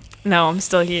down? No, I'm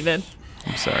still heated.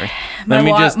 I'm sorry.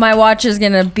 My watch is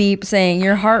going to beep saying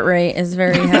your heart rate is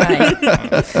very high.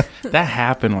 That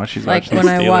happened while she's Like watching when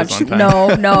the I Steelers watched, one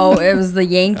time. no, it was the Oh,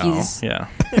 Yankees. yeah.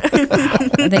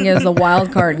 I think it was the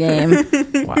wild card game.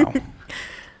 Wow.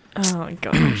 Oh my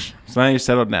gosh. So now you're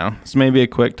settled down. This may be a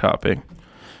quick topic,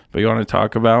 but you want to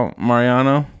talk about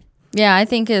Mariano? Yeah, I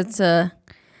think it's I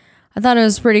thought it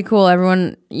was pretty cool.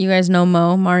 Everyone, you guys know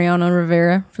Mariano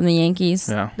Rivera from the Yankees.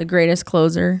 Yeah. The greatest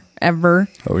closer ever.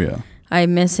 Oh, yeah. I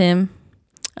miss him.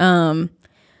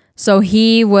 So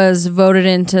he was voted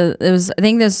into, I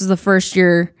think this was the first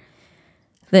year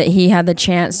that he had the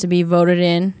chance to be voted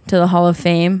in to the Hall of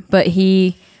Fame, but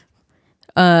he,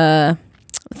 for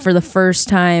the first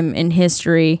time in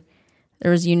history,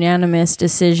 there was unanimous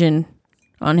decision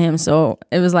on him. So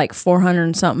it was like 400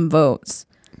 and something votes.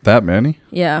 That many?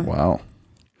 Yeah. Wow.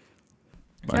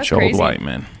 Bunch That's of old crazy. white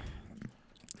men.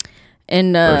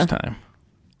 And First time.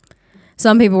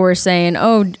 some people were saying,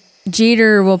 "Oh,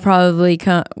 Jeter will probably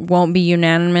won't be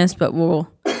unanimous, but will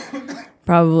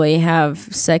probably have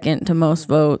second to most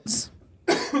votes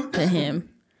to him."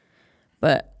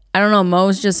 But I don't know.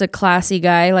 Mo's just a classy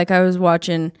guy. Like I was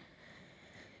watching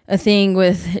a thing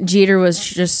with Jeter was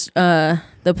just the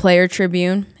Player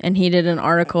Tribune, and he did an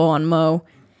article on Mo,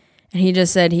 and he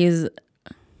just said he's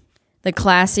the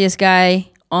classiest guy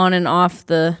on and off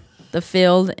the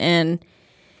field, and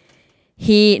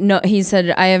he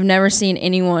said, I have never seen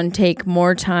anyone take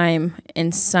more time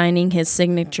in signing his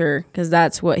signature, because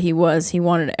that's what he was. He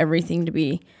wanted everything to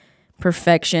be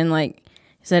perfection. Like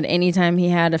he said, anytime he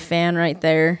had a fan right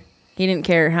there, he didn't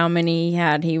care how many he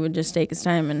had. He would just take his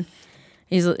time. And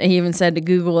he even said to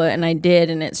Google it, and I did,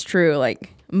 and it's true.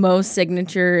 Like Mo's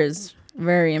signature is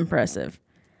very impressive.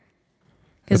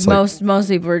 Because It's most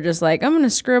people are just like, I'm going to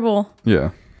scribble.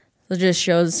 Yeah. It just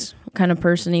shows what kind of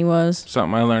person he was.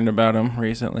 Something I learned about him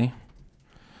recently.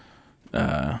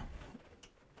 I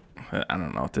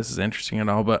don't know if this is interesting at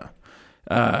all, but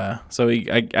so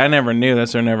I never knew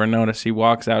this or never noticed. He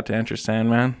walks out to Enter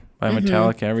Sandman by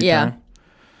Metallica every time.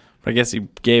 But I guess he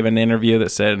gave an interview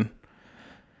that said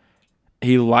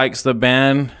he likes the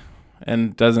band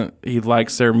and he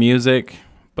likes their music,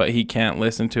 but he can't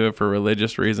listen to it for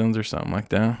religious reasons or something like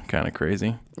that. Kind of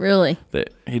crazy. Really?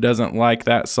 That he doesn't like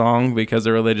that song because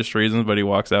of religious reasons, but he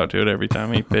walks out to it every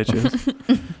time he pitches.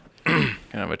 Kind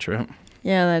of a trip.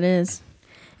 Yeah, that is.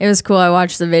 It was cool. I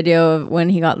watched the video of when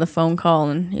he got the phone call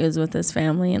and he was with his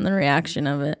family and the reaction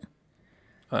of it.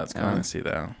 Oh, that's kind of see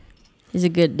that. He's a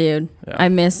good dude. Yeah. I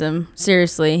miss him.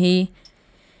 Seriously.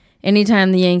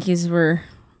 Anytime the Yankees were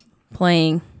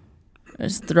playing,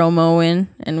 just throw Mo in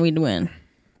and we'd win.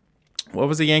 What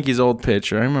was the Yankees' old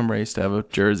pitcher? I remember I used to have a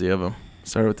jersey of him.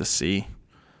 Started with a C,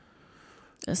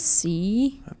 A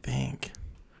C? I think.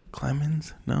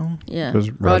 Clemens? No? Yeah. It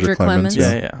was Roger Roger Clemens.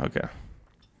 Clemens, Yeah, okay.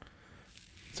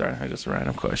 Sorry, I just a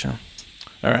random question.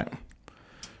 All right.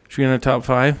 Should we get into top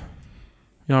 5?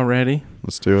 Y'all ready?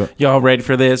 Let's do it. Y'all ready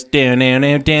for this? Down, down,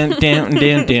 down, down, down,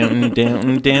 down, down,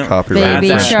 down, down. Copyright Add Baby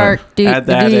that. shark. Do, Add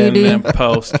that do, in do. a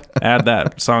post. Add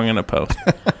that song in a post.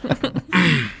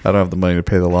 I don't have the money to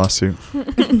pay the lawsuit.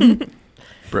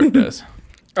 Brooke does.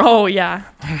 Oh yeah.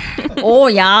 Oh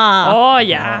yeah. Oh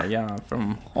yeah. Yeah,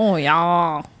 Oh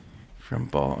yeah. from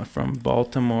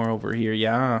Baltimore over here.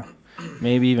 Yeah,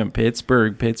 maybe even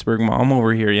Pittsburgh mom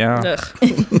over here. Yeah.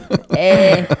 Ugh.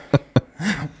 Hey.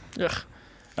 Ugh.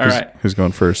 All right. Who's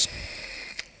going first?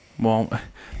 Well,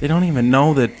 they don't even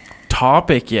know the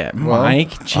topic yet, Well,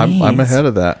 Mike. I'm Jeez. ahead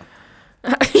of that.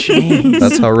 Jeez.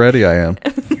 That's how ready I am.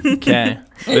 Okay.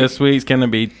 This week's gonna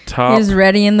be top He's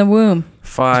ready in the womb.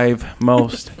 5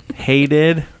 most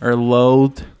hated or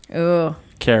loathed Ooh.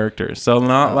 characters. So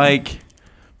not like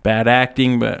bad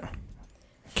acting, but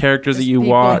characters that Just you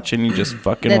people watch and you just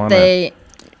fucking That want to. they,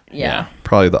 yeah.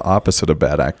 Probably the opposite of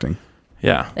bad acting.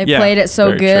 Yeah. They Yeah, played it so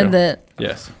very good true. that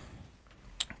Yes.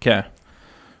 Okay.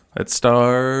 Let's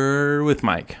start with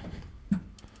Mike.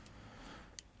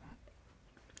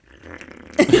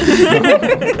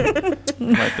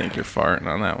 I think you're farting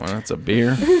on that one. That's a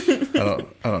beer. I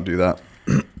don't do that.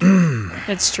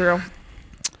 It's true.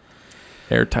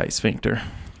 Airtight sphincter.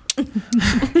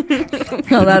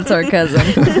 no, that's our cousin.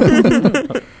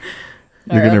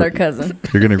 You're our gonna- other cousin.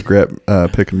 You're gonna regret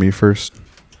picking me first.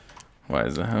 Why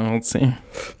is that? Let's see.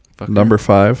 Fucker. Number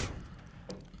 5,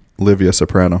 Livia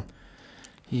Soprano.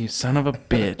 You son of a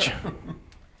bitch.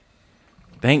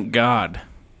 Thank God.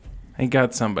 Thank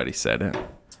God somebody said it.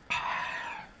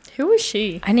 Who is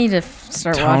she? I need to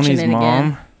start watching Tony's it mom.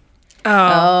 again. Oh,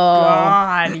 Oh.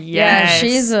 God, Yeah, yes.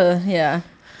 she's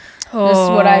this is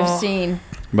what I've seen.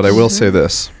 But I will say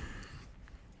this.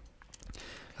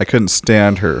 I couldn't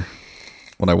stand her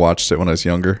when I watched it when I was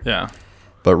younger. Yeah.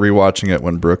 But rewatching it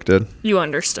when Brooke did, You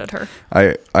understood her.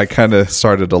 I kind of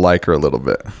started to like her a little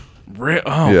bit.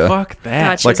 Oh, Yeah. fuck that.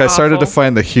 Gotcha. Like She's I started to awful.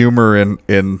 find the humor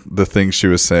in the things she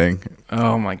was saying.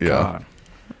 Oh, my Yeah.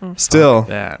 God. Still,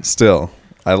 that.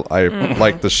 I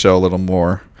like the show a little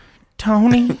more.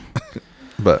 Tony,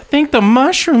 But I think the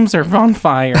mushrooms are on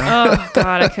fire. Oh,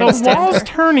 God, I couldn't The stand wall's her.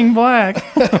 turning black.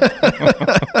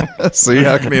 see,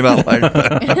 how can you not like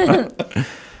that?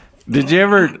 Did you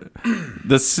ever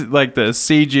the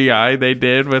CGI they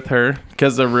did with her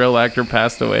because the real actor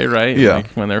passed away, right? Yeah.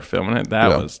 Like when they're filming it, that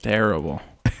Yeah. was terrible.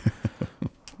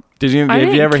 Did you I did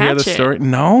you didn't ever hear the catch it. story?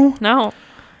 No. No.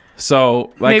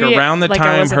 So like Maybe around the like I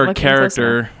time wasn't her looking close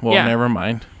character, enough. well, Yeah. never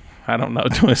mind. I don't know.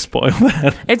 Do I spoil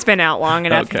that? It's been out long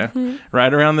enough. Okay.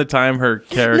 Right around the time her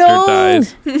character No!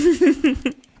 dies.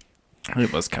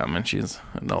 It was coming. She's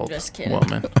an old Just kidding.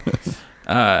 woman.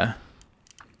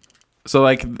 So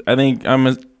like I think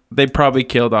they probably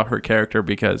killed off her character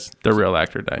because the real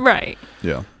actor died. Right.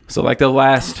 Yeah. So like the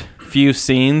last few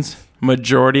scenes,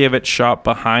 majority of it shot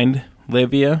behind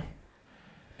Livia,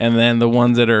 and then the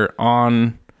ones that are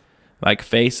on like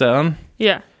face on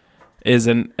Yeah. is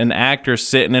an actor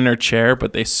sitting in her chair,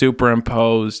 but they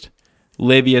superimposed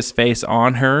Livia's face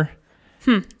on her,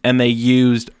 and they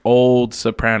used old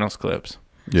Sopranos clips.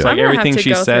 Yeah. So like I'm gonna have everything to she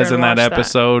go through says and in that watch that.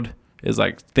 episode is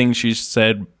like things she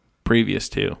said previous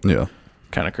to. Yeah.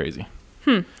 Kind of crazy.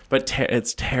 But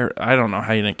it's I don't know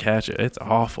how you didn't catch it. It's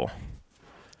awful.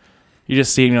 You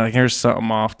just see it and you're like, there's something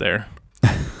off there.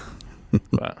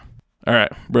 But all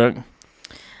right, Brooke.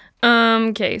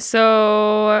 Okay,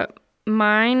 so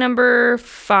my number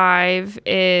 5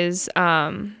 is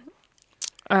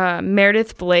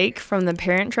Meredith Blake from The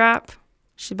Parent Trap.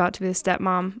 She's about to be the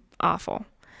stepmom. Awful.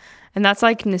 And that's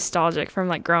like nostalgic from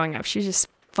like growing up. She's just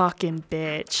fucking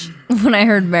bitch. When I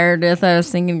heard Meredith, I was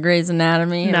thinking Grey's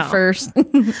Anatomy No. at first.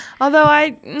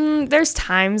 Although there's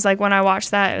times like when I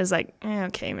watched that, it was like,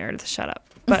 okay, Meredith, shut up.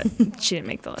 But she didn't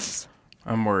make the list.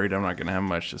 I'm worried I'm not gonna have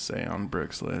much to say on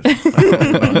Brooke's list. I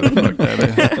don't know who the fuck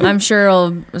that is. I'm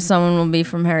sure someone will be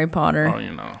from Harry Potter. Oh,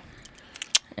 you know,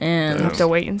 And We'll have to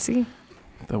wait and see.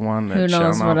 the one that who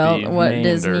knows shall what not else, be what named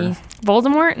Disney. or-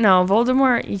 Voldemort? No,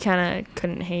 Voldemort you kind of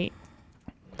couldn't hate.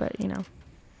 But,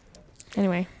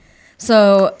 Anyway.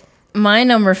 So my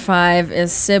number 5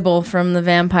 is Sybil from the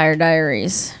Vampire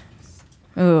Diaries.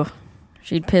 Ooh,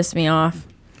 she'd piss me off.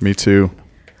 Me too.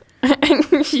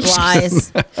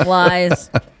 Lies. Lies.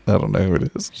 I don't know who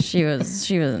it is. She was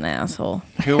an asshole.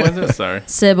 Who was it? Sorry.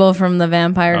 Sybil from the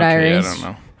Vampire Okay, I Diaries. don't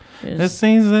know. She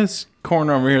was- This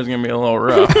corner over here is gonna be a little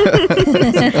rough.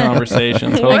 Some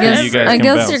conversations. Hopefully I you guess, guys I can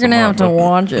guess bounce you're them gonna have off, to but-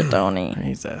 watch it, Tony.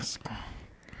 Jesus.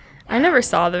 I never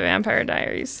saw The Vampire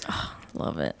Diaries.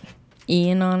 Love it.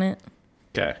 Ian on it.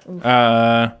 Okay.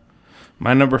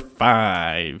 My number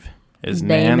 5 is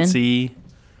Damon. Nancy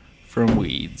from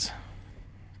Weeds,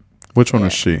 Which one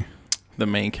was she? the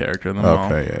main character in the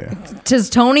mall. Okay, yeah. Tis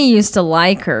Tony used to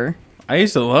like her. I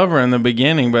used to love her in the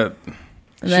beginning, but And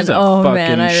she's then, a oh fucking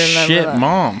man, I remember shit that.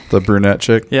 mom. The brunette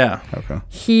chick? Yeah. Okay.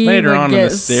 He Later would on in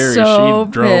get the series, so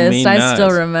she drove me pissed. I still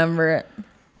nuts. remember it.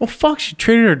 Well, fuck, she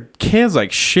treated her kids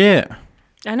like shit.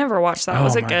 I never watched that.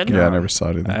 Was it my good? Yeah, I never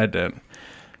saw it either. I did.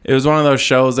 It was one of those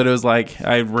shows that it was like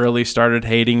I really started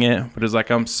hating it, but it was like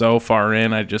I'm so far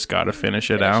in, I just got to finish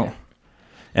it out.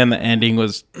 And the ending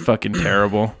was fucking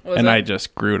terrible, and I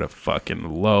just grew to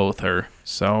fucking loathe her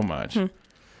so much.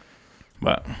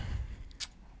 But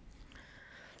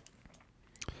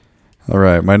All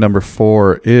right, my number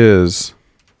 4 is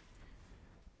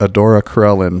Adora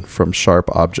Krellin from Sharp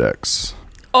Objects.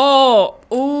 Oh,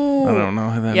 ooh. I don't know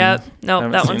who that Yep. is. No,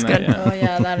 Haven't that seen one's that good. yet. Oh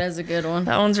yeah, that is a good one.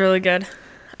 That one's really good.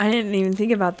 I didn't even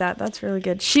think about that. That's really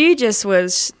good. She just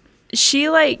was. She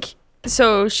like.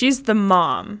 So she's the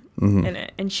mom in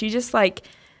it, and she just like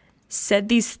said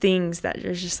these things that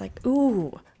are just like,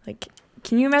 ooh, like,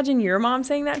 can you imagine your mom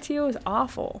saying that to you? It was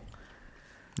awful.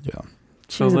 Yeah.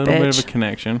 She So a was a little bit of bitch. a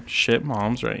connection. Shit,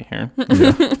 mom's right here.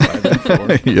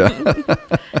 Yeah.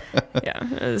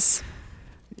 Yeah, it was.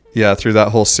 Yeah, through that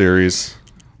whole series.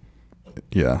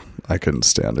 Yeah, I couldn't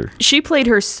stand her. She played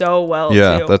her so well.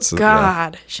 Yeah, too. that's-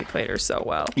 God. She played her so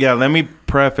well. Yeah, let me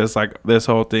preface like this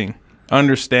whole thing.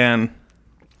 Understand,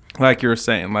 like you were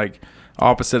saying, like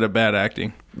opposite of bad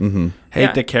acting. Mm-hmm. Hate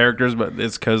Yeah. the characters, but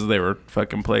it's because they were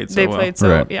fucking played so They well. played so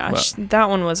Right. yeah. But- That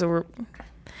one was a.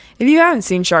 If you haven't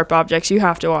seen Sharp Objects, you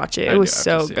have to watch it. I It do was have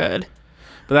so to see it. good.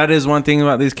 But that is one thing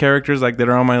about these characters, like that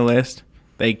are on my list.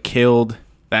 They killed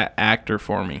that actor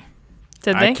for me.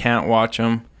 Did I they? can't watch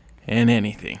them in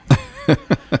anything.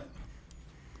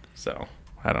 So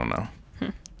I don't know.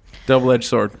 Double-edged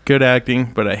sword. Good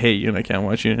acting, but I hate you and I can't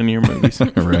watch you in any of your movies.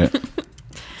 Right.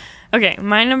 Okay,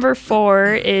 my number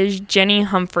 4 is Jenny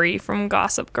Humphrey from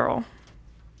Gossip Girl.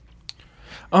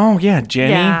 Oh yeah,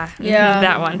 Jenny. Yeah.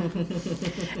 that one.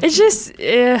 It's just,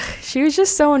 she was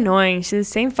just so annoying. She's the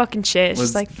same fucking shit. It's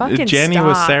just like fucking Jenny stop.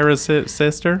 was Sarah's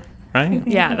sister, right?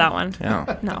 Yeah, that one.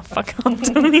 Yeah. No, fuck off,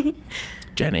 Tony.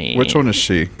 Jenny. Which one is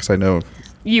she? Because I know.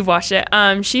 You've watched it.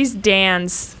 She's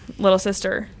Dan's little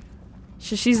sister.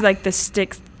 She's like the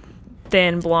stick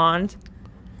thin blonde.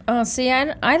 Oh, see,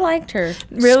 I liked her.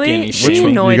 Really? Skinny She shit.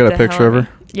 annoyed You got a the picture hell of out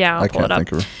her? me. Yeah, I'll I pull it can't up.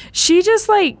 think of her. She just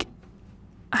like,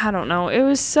 I don't know. It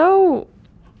was so,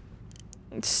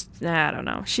 I don't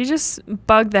know. She just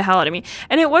bugged the hell out of me.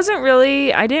 And it wasn't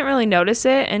really, I didn't really notice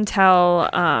it until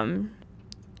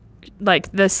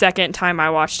like the second time I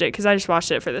watched it, because I just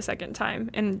watched it for the second time.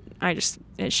 And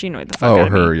she annoyed the fuck out Oh,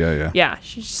 of her. me. Yeah. Yeah,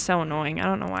 she's just so annoying. I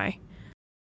don't know why.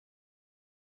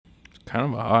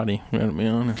 Kind of a hottie, I'm gonna be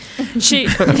honest. She,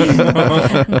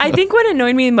 I think what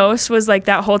annoyed me most was like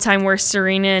that whole time where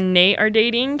Serena and Nate are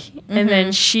dating, and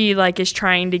then she like is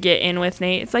trying to get in with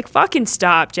Nate. It's like, fucking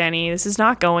stop, Jenny. This is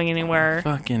not going anywhere.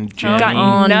 Fucking I've Jenny. got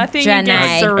on, nothing Jenny.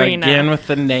 against Serena. Again with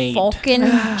the Nate. Fucking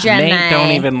Jenny. Nate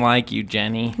don't even like you,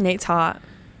 Jenny. Nate's hot.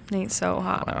 Nate's so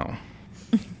hot. Wow.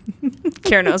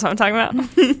 Kara knows what I'm talking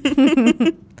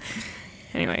about.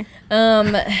 Anyway,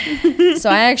 So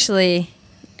I actually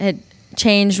had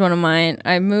changed one of mine.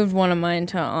 I moved one of mine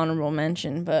to honorable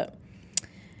mention, but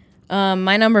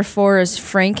my number 4 is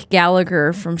Frank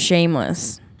Gallagher from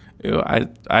Shameless. Ew,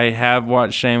 I have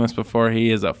watched Shameless before.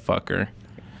 He is a fucker.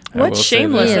 I will what's say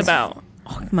Shameless that. about?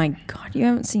 Oh my God, you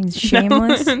haven't seen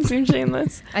Shameless? No, I've seen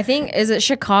Shameless. I think, is it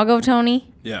Chicago, Tony?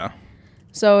 that. Yeah.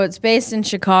 So it's based in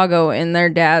Chicago, and their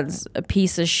dad's a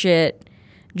piece of shit,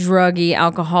 druggy,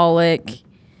 alcoholic.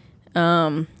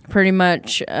 Pretty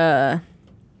much, my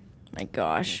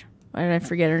gosh, why did I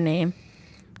forget her name?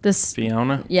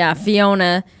 Fiona. Yeah,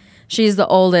 Fiona. She's the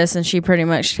oldest, and she pretty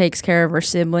much takes care of her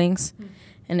siblings.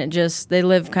 And they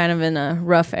live kind of in a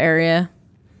rough area.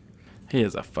 He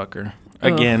is a fucker.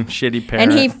 Again, shitty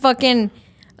parent. And he fucking,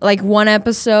 like, one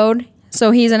episode,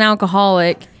 so he's an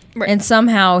alcoholic, Right. and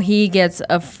somehow he gets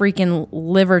a freaking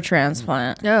liver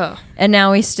transplant. Ugh. And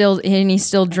now he still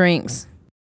drinks.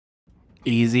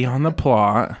 Easy on the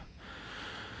plot.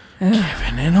 Giving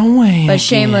it away. But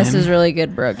Shameless again. is really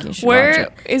good, Brooke. You should watch Where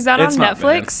it. is that It's on not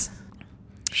bad. Netflix?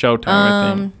 Showtime,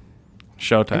 I think.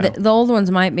 Showtime. The old ones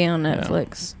might be on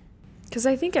Netflix. Because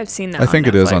I think I've seen that. I think on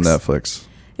it is on Netflix. Netflix.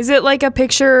 Is it like a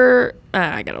picture?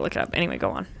 I gotta look it up. Anyway, go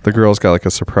on. The girl's got like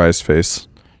a surprised face.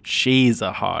 She's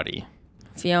a hottie.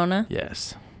 Fiona.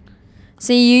 Yes.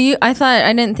 See, I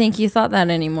didn't think you thought that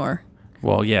anymore.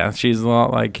 Well, yeah, she's a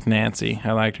lot like Nancy.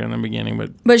 I liked her in the beginning,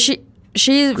 but But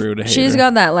she's Grew to hate her.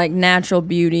 got that like natural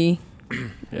beauty.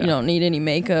 yeah, You don't need any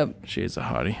makeup. she's a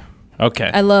hottie. Okay.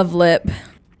 I love lip.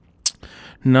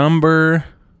 Number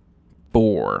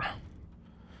 4.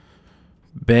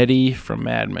 Betty from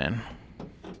Mad Men.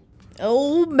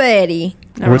 Oh, Betty.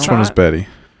 Never Which one is saw it. Betty?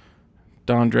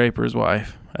 Don Draper's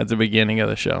wife at the beginning of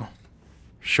the show.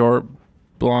 Short,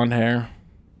 blonde hair.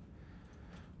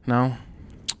 No?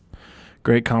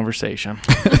 Great conversation.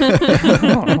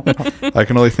 I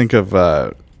can only think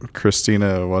of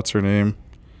Christina. What's her name?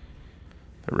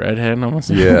 The redhead almost.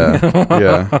 Yeah,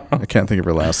 yeah. I can't think of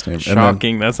her last name.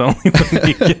 Shocking. That's the only thing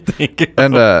you can think of.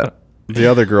 And the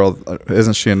other girl,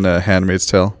 isn't she in *Handmaid's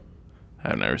Tale*?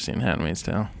 I've never seen *Handmaid's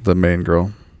Tale*. The main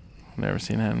girl. Never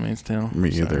seen *Handmaid's Tale*.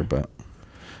 Me Sorry. either, but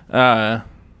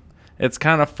it's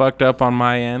kind of fucked up on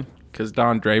my end because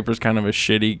Don Draper's kind of a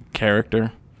shitty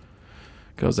character.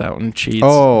 Goes out and cheats.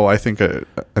 oh, I think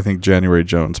January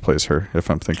Jones plays her.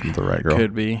 If I'm thinking of the right girl.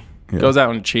 Could be. Yeah. Goes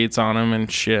out and cheats on him and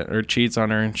shit, or cheats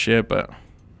on her and shit, but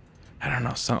I don't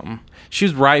know, something.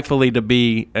 She's rightfully to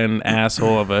be an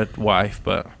asshole of a wife,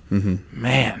 but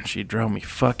man, she drove me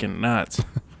fucking nuts.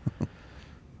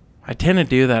 I tend to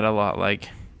do that a lot, like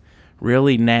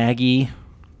really naggy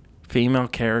female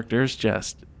characters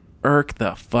just irk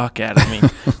the fuck out of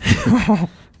me.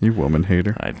 You woman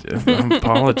hater. I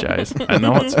apologize. I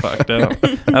know it's fucked up.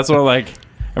 That's what, like,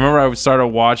 I remember I started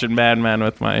watching Mad Men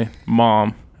with my mom,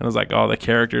 and it was like all the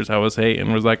characters I was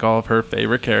hating was like all of her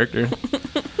favorite characters.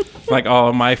 Like all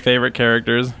of my favorite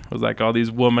characters was like all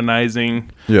these womanizing,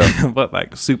 but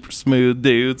like super smooth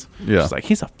dudes. Yeah. She's like,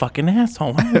 he's a fucking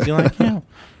asshole. Why is he like him?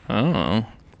 I don't know.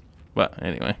 But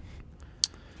anyway.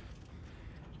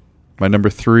 My number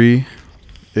 3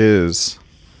 is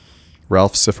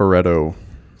Ralph Cifaretto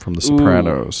from The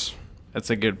Sopranos. That's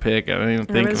a good pick. I didn't even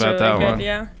That think was about really that good, one.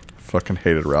 Yeah. Fucking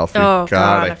hated Ralphie. Oh,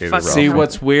 God, I I hated fucking- Ralphie. See,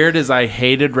 what's weird is I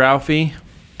hated Ralphie,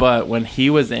 but when he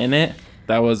was in it,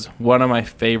 that was one of my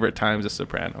favorite times of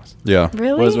Sopranos. Yeah.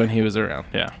 Really? Was when he was around.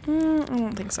 Yeah. I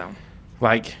don't think so.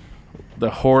 Like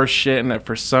the horse shit, and that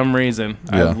for some reason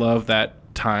I Yeah. love that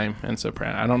time in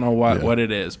Soprano. I don't know what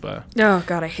it is, but Oh,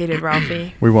 God, I hated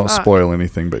Ralphie. We won't Fuck. spoil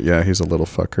anything, but yeah, he's a little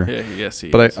fucker. yeah, yes, he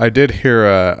is. But I did hear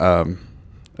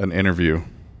an interview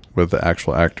with the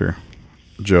actual actor,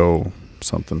 Joe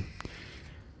something.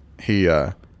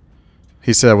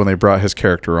 He said when they brought his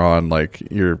character on, like,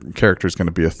 your character's going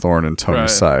to be a thorn in Tony's Right.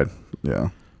 side. Yeah.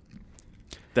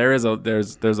 there's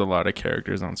a lot of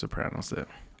characters on Sopranos that.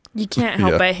 You can't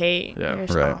help Yeah. but hate. Yeah. They're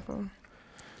just Right. awful.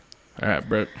 All right,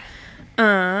 Brooke.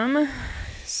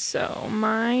 So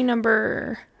my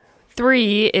number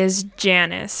 3 is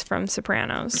Janice from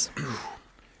Sopranos.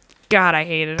 God, I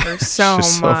hated her so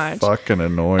She's much. so fucking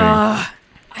annoying. I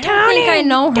don't think I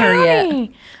know her yet.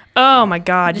 Tony! Oh my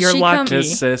God, Did you're she come- lucky.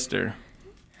 His sister.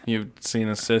 You've seen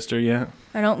his sister yet?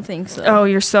 I don't think so. Oh,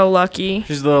 you're so lucky.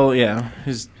 She's a little,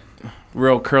 she's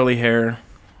real curly hair,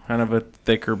 kind of a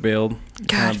thicker build, kind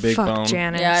God, of big fuck bone.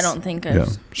 Janice. Yeah, I don't think I've yeah.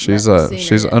 She's never seen her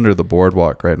she's yet. under the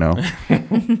boardwalk right now.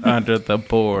 Under the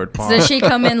board. Does she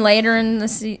come in later in the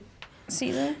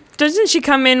season? Doesn't she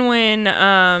come in when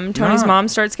Tony's No. mom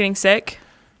starts getting sick?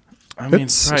 I mean,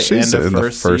 probably She's end of in the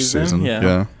first first season.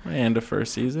 Yeah. End of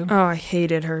first season. Oh, I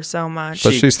hated her so much.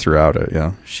 But she's throughout it,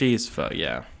 yeah. She's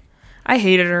yeah. I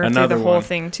hated her Another through the whole one.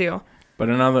 thing too. But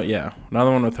another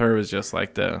one with her was just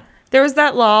like the There was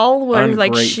that lull where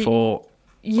like she, ungrateful.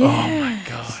 yeah. Oh my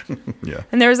god. Yeah.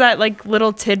 And there was that like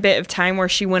little tidbit of time where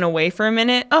she went away for a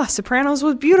minute. Oh, Sopranos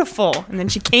was beautiful, and then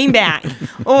she came back.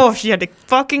 Oh, she had to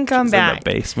fucking come She's in back.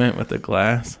 the basement with the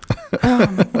glass. Oh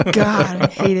my God, I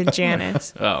hated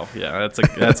Janice. Oh yeah,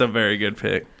 that's a very good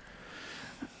pick.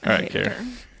 All right, hated Kara. her.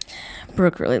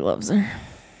 Brooke really loves her.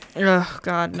 Oh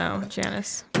God, no,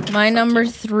 Janice. My number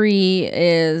 3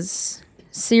 is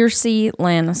Cersei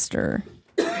Lannister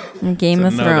from Game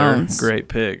of Another Thrones. great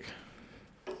pick.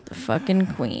 The fucking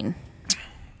queen.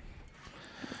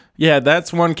 Yeah,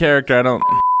 that's one character I don't.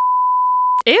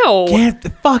 Ew. Get the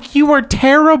fuck, you were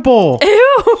terrible.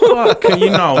 Ew. Fuck,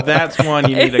 that's one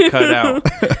you need to cut out.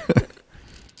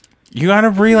 You gotta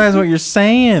realize what you're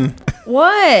saying.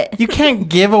 What? You can't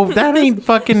give that ain't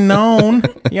fucking known.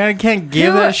 You can't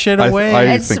give that shit away.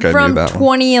 I It's think I knew from that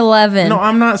one. 2011. no,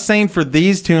 I'm not saying for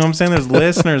these two. I'm saying there's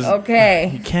listeners. You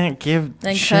Okay. can't give.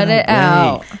 Then shit cut it away.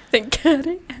 out. Then cut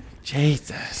it.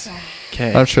 Jesus.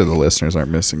 Okay. I'm sure the listeners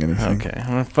aren't missing anything. Okay. I'm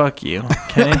gonna fuck you.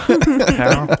 Okay.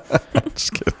 Pal?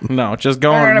 Just kidding. No, just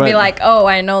go They're on. going to be but- like, oh,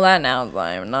 I know that now.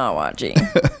 But I'm not watching.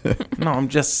 No, I'm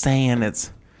just saying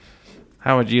it's.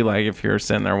 How would you like if you were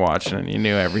sitting there watching and you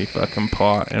knew every fucking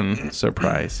plot and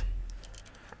surprise?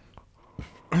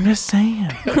 I'm just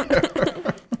saying.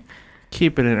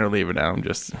 Keep it in or leave it out. I'm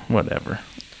just whatever.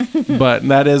 But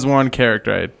that is one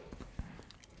character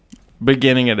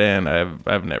beginning and end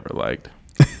I've never liked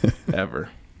ever.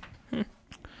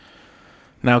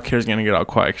 Now Kira's gonna get all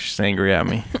quiet 'cause she's angry at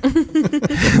me.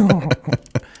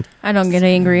 I don't get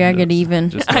angry. I get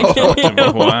even. Just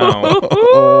wow.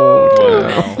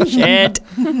 Wow. Shit.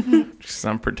 Just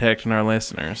I'm protecting our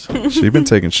listeners. She's been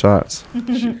taking shots.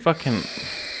 She fucking.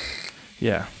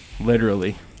 Yeah,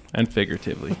 literally and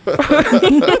figuratively. Take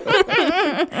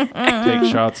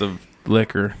shots of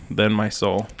liquor, then my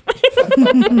soul.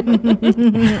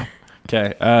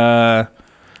 Okay.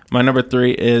 My number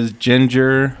 3 is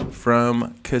Ginger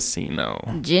from Casino.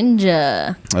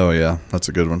 Ginger. Oh yeah, that's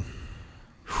a good one.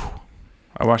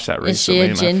 I watched that Is she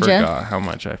recently a and ginger? I forgot how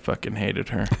much I fucking hated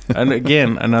her. And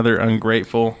again, another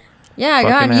ungrateful. Yeah,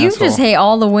 Fucking God, you asshole. just hate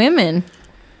all the women.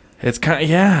 It's kind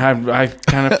of, I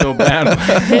kind of feel bad.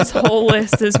 His whole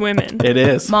list is women. It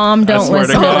is. Mom, I don't swear to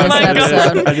listen to God, this my it is.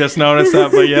 episode. I just noticed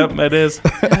that, but yep, it is.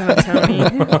 Oh,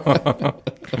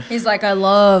 Tony. He's like, I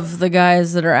love the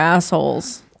guys that are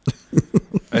assholes. I'm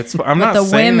But not the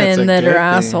saying it's a women that good are thing.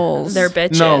 assholes. They're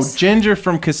bitches. No, Ginger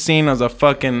from Casino's a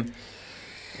fucking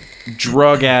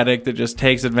drug addict that just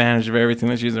takes advantage of everything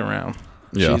that she's around.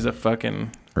 Yeah. She's a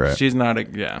fucking. Right. She's not a.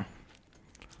 Yeah.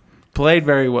 Played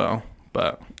very well,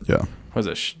 but Yeah. was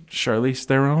it Charlize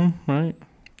Theron, right?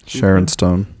 Sharon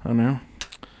Stone. I know.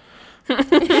 Who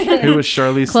was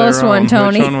Charlize Close Theron? one,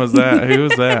 Tony. Which one was that? Who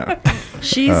was that?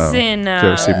 She's in. Did you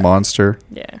ever see Monster?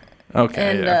 Yeah.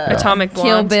 Okay, And yeah. Atomic Kill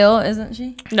Blonde. Bill, isn't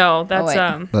she? No, that's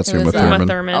wait. That's Who Uma was that? Uma Thurman.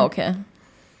 Thurman. Oh, okay.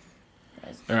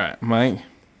 All right, Mike.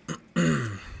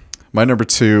 My number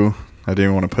 2, I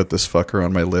didn't want to put this fucker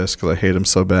on my list because I hate him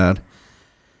so bad.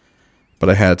 But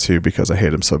I had to because I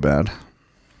hate him so bad.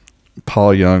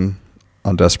 Paul Young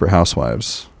on Desperate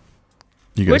Housewives.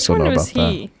 You guys Which don't one know was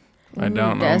about he? I don't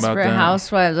know about Desperate that.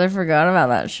 Housewives. I forgot about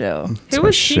that show. that. Who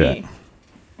was Shit. he?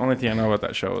 Only thing I know about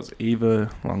that show is Eva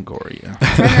Longoria.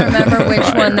 I'm trying to remember which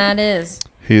Fire. one that is.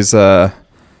 He's so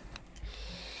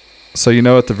you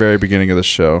know at the very beginning of the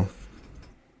show,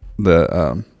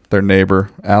 their neighbor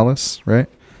Alice, right?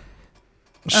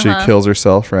 She Uh-huh. kills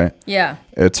herself, right? Yeah.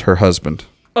 It's her husband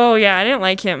Oh yeah, I didn't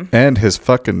like him. and his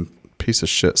fucking piece of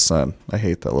shit son. I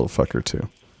hate that little fucker too.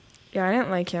 Yeah, I didn't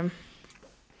like him.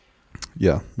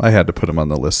 Yeah, I had to put him on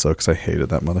the list though because I hated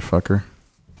that motherfucker.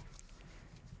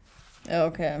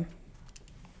 Okay.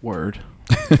 Word.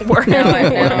 Now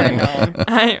I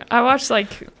know. I watched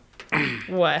like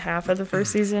half of the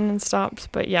first season and stopped.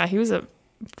 But yeah, he was a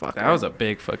fucker. That was a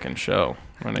big fucking show.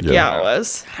 When it Yeah. came yeah, out. it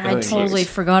was. I totally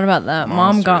forgot about that.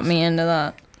 Mom got Monsters. me into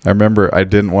that. I remember I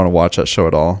didn't want to watch that show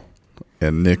at all,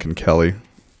 and Nick and Kelly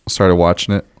started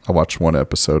watching it. I watched one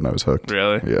episode and I was hooked.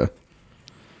 Really? Yeah.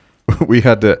 We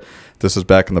had to. This was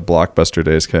back in the Blockbuster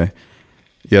days, okay?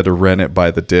 You had to rent it by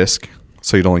the disc,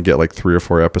 so you'd only get like 3 or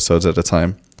 4 episodes at a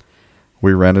time.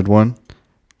 We rented one,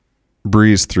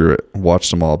 breezed through it,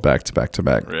 watched them all back to back to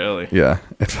back. Really? Yeah,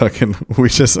 and fucking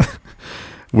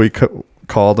we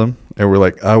called them and we're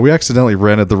like, we accidentally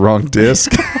rented the wrong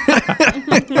disc,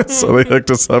 so they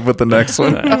hooked us up with the next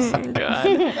one. Oh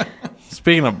god.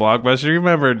 Speaking of Blockbuster, you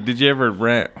remember? Did you ever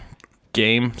rent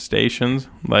game stations?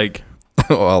 Like,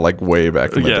 Well, like way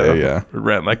back in the day, yeah.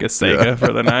 rent like a Sega Yeah.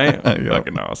 for the night. Yeah.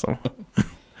 Fucking awesome.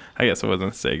 I guess it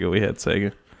wasn't Sega. We had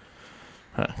Sega.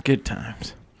 Good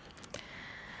times.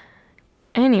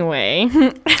 Anyway,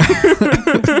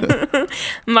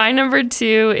 my number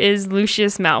 2 is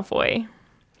Lucius Malfoy.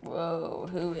 Whoa,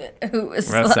 who is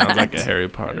That that? sounds like a Harry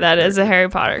Potter. That is a Harry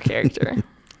Potter character.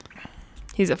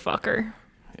 He's a fucker.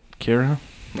 Kira.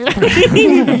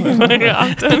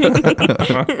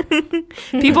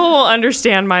 People will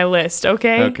understand my list,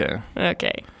 okay? Okay.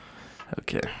 Okay.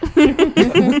 Okay.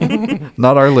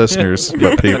 Not our listeners,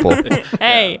 but people.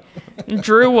 Hey,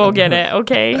 Drew will get it,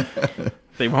 okay?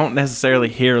 They won't necessarily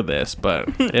hear this, but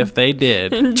if they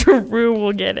did, Drew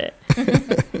will get it.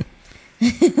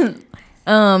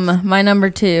 My number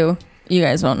 2. You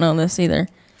guys won't know this either.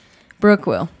 Brooke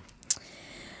will.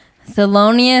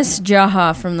 Thelonious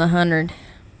Jaha from The 100.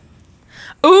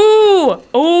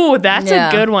 Ooh, that's Yeah.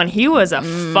 a good one. He was a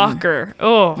fucker.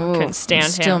 Oh, Ooh, couldn't stand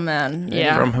Still him. mad.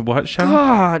 Yeah. from what show?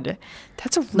 God,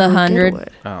 that's a really The 100. good one.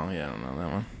 Oh yeah, I don't know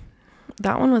that one.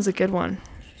 That one was a good one.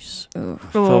 Ooh.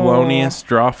 Thelonious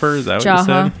Drawfer, is that what you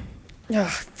Jaha. said? Ugh,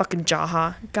 fucking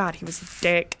Jaha. God, he was a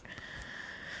dick.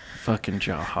 Fucking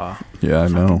Jaha. Yeah, I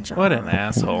know. What an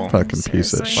asshole. Fucking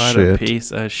piece of Seriously. What shit. a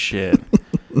piece of shit.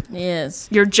 Yes.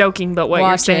 You're joking, but what you're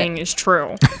Watch it. saying is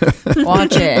true.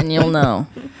 Watch it and you'll know.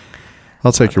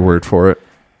 I'll take your word for it.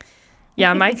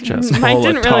 Yeah, Mike Just Mike full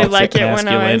of didn't really toxic like it when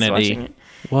I was masculinity. watching it.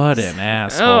 What an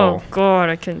asshole. Oh, God,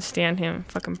 I couldn't stand him.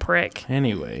 Fucking prick.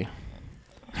 Anyway.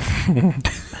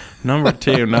 Number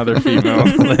 2, another female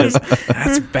on the list.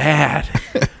 That's bad.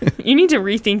 You need to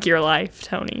rethink your life,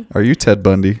 Tony. Are you Ted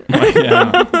Bundy?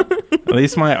 Yeah. At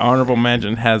least my honorable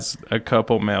mention has a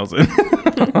couple males in.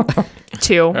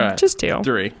 2. right. Just 2.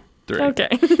 3. Okay.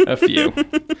 A few.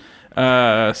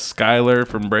 Skylar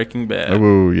from Breaking Bad.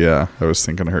 Oh, yeah. I was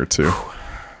thinking of her too.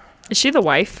 Is she the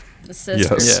wife? The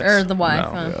sister Yes. or the wife?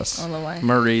 No. Huh? Yes. Oh, the wife.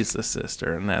 Marie's the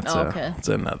sister, and that's okay. it's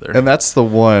another. And that's the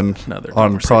one Another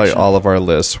on probably conversation. all of our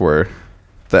lists where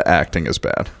the acting is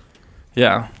bad.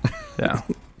 Yeah, yeah.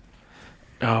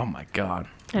 Oh my God!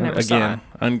 I never saw Again, it.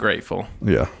 ungrateful.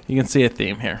 Yeah. You can see a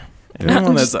theme here. Yeah.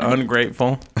 Anyone that's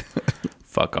ungrateful,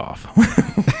 fuck off.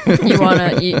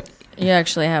 You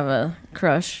actually have a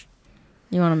crush.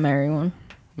 You want to marry one?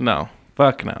 No,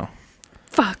 fuck no,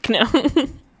 Fuck no.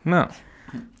 no,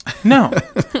 no,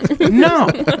 no,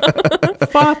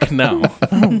 fuck no.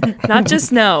 Not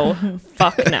just no.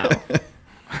 Fuck no.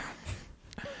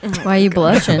 Why are you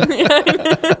blushing?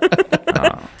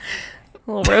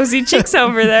 Little rosy cheeks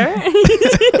over there.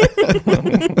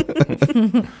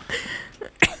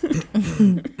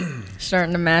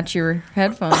 Starting to match your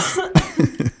headphones.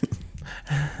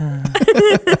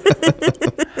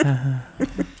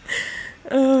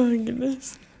 Oh my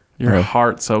goodness. Your Right.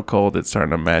 heart's so cold it's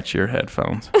starting to match your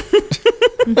headphones.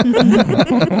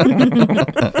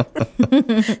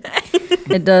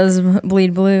 It does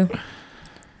bleed blue.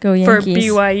 Go For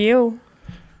Yankees. BYU.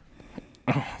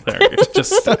 There,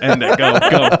 just end it.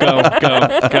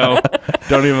 Go.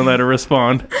 Don't even let her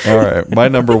respond. All right. My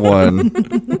number one.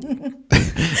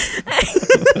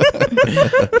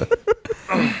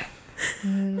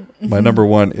 My number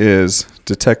one is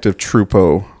Detective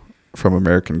Trupo from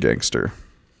American Gangster.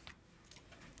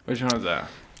 Which one is that?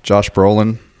 Josh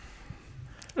Brolin.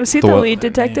 Was he The the one- lead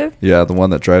detective? Yeah, the one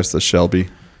that drives the Shelby.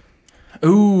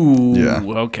 Ooh. Yeah.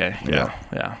 Okay.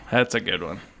 Yeah. That's a good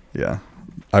one. Yeah.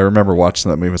 I remember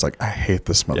watching that movie. I was like, I hate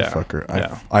this motherfucker.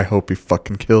 Yeah. I hope he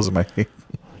fucking kills him. I hate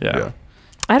Yeah. Yeah.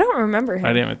 I don't remember him. I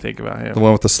didn't even think about him. the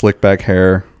one with the slick back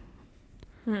hair.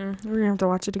 We're going to have to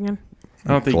watch it again. I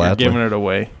don't think Gladly. you're giving it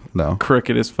away. No.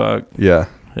 Crooked as fuck. Yeah.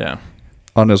 Yeah.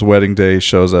 On his wedding day, he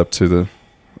shows up to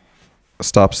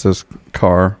stops his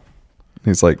car.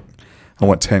 He's like, I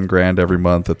want 10 grand every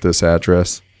month at this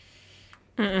address.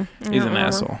 He's an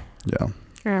asshole. Yeah. We're going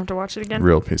to have to watch it again.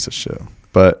 Real piece of shit.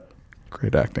 But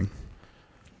great acting.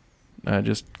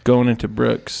 Just going into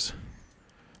Brooks,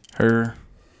 her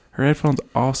headphones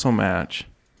also match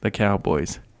the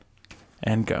Cowboys.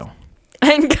 And go.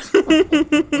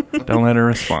 Don't let her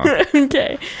respond.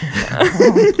 Okay.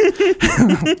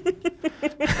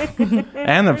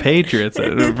 And the Patriots, for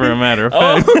a matter of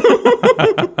fact.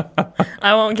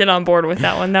 I won't get on board with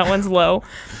that one. That one's low.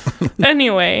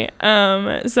 Anyway,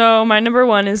 so my number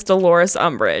one is Dolores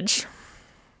Umbridge.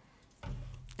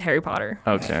 Harry Potter.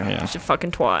 Okay, yeah. She's a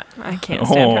fucking twat. I can't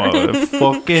stand her. Oh, the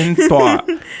fucking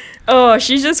twat. Oh,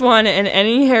 she's just one. And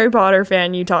any Harry Potter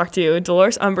fan you talk to,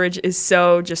 Dolores Umbridge is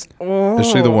so just. Oh. Is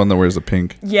she the one that wears the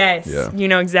pink? Yes. Yeah. You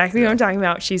know exactly what I'm talking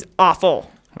about. She's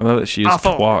awful. I love that she used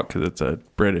Awful. twat because it's a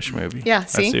British movie. Yeah, I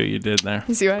see? see what you did there.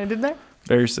 You see what I did there?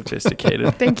 Very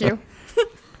sophisticated. Thank you.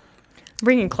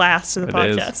 Bringing class to the It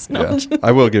podcast. is. No. Yeah.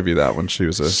 I will give you that one. She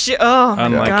was a. Oh, my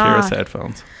Unlike God. Kira's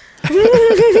headphones.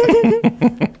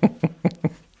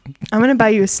 I'm going to buy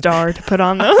you a star to put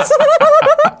on those.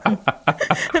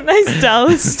 A nice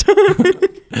Dallas star.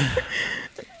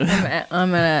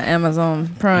 I'm gonna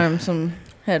Amazon Prime some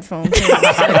headphones.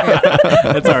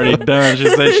 It's already done. She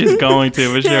said she's going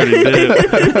to, but she already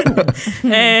did.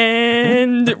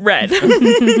 And red.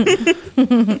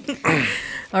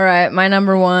 All right, my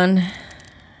number one.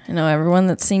 You know, everyone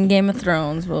that's seen Game of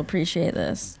Thrones will appreciate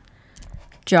this.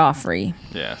 Joffrey.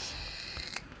 Yes.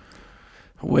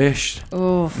 Wished.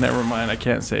 Oof. Never mind. I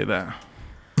can't say that.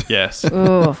 Yes.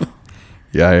 Oof.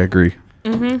 Yeah, I agree.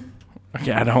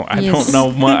 Okay, I don't Yes.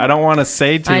 know much. I don't want to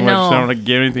say too I much. know. I don't want to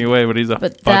give anything away, but he's a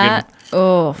But fucking that,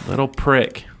 oh, little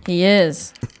prick. he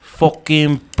is.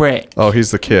 Fucking prick. Oh,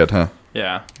 he's the kid, huh?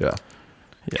 Yeah. Yeah.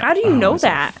 Yeah. How do you know he's a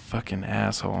that? fucking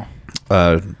asshole.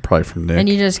 Probably from Nick. And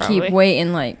you just Probably. keep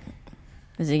waiting, like,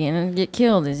 is he gonna get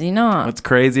killed? Is he not? What's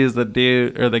crazy is the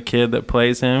dude or the kid that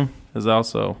plays him is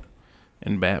also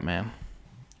in Batman.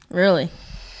 Really?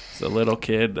 It's a little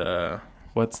kid.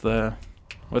 What's the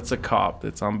cop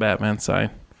that's on Batman's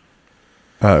side?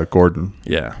 Gordon.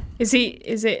 Yeah. Is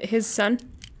it his son?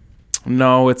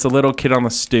 No, it's a little kid on the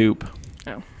stoop.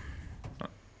 Oh.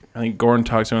 I think Gordon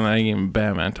talks to him, and I think even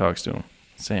Batman talks to him.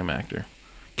 Same actor.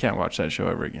 Can't watch that show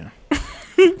ever again.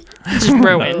 Just No,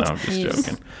 ruined. I'm just Jeez.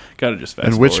 joking. Gotta just fast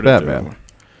And which forward into Batman? it.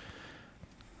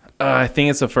 I think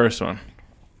it's the first one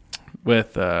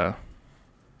with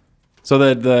so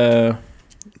the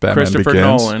Batman Christopher Begins.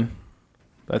 Nolan.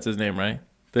 That's his name, right?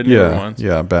 The newer Yeah, ones.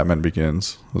 yeah. Batman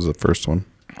Begins was the first one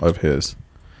of his.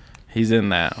 He's in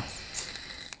that.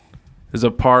 There's a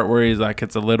part where he's like,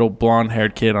 it's a little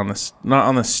blonde-haired kid on the not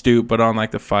on the stoop, but on like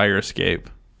the fire escape.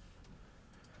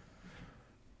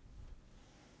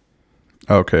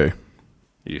 Okay.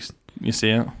 You see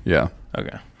it? Yeah.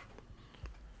 Okay.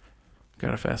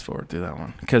 Gotta fast forward through that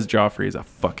one because Joffrey is a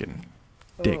fucking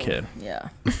dickhead. Yeah.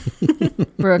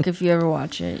 Brooke, if you ever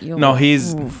watch it, you'll. No,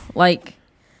 he's like.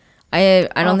 I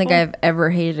don't think Awful. I've ever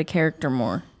hated a character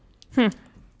more.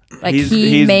 Like He's-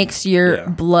 he makes your yeah.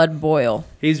 blood boil.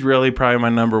 he's really probably my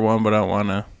number one, but I don't want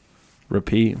to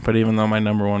repeat. But even though my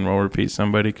number one will repeat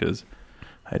somebody because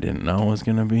I didn't know it was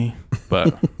gonna be,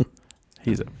 but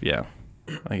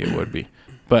like it would be.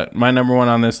 But my number one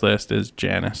on this list is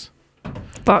Janice from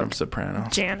Fuck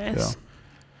Sopranos. Janice.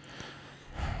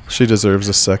 She deserves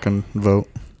a second vote.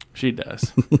 She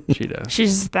does. She does.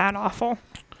 She's that awful.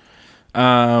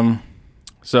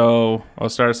 So I'll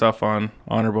start us off on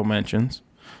honorable mentions.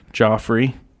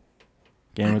 Joffrey,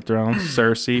 Game of Thrones.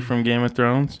 Cersei from Game of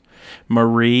Thrones.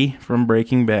 Marie from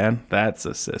Breaking Bad. That's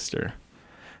a sister.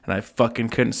 And I fucking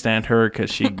couldn't stand her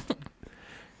because she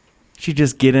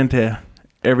just get into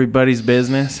everybody's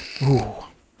business. Ooh.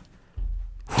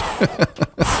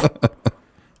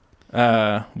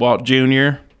 Walt Jr.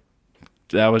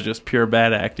 That was just pure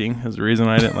bad acting. Is the reason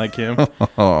I didn't like him.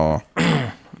 Oh.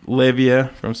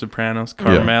 Livia from Sopranos.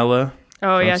 Carmela.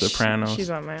 Oh From yeah, Sopranos. she's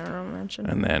on my honorable mention.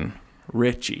 And then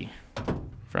Richie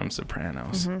from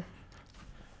Sopranos. Mm-hmm.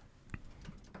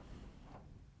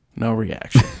 No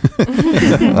reaction.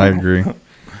 I agree.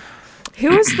 Who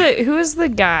was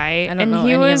the guy? I don't know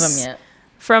he any was of them yet.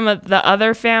 from the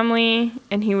other family,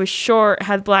 and he was short,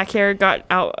 had black hair, got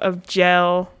out of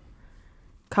jail,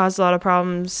 caused a lot of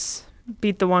problems,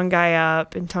 beat the one guy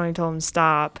up, and Tony told him to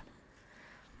stop.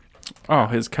 Oh,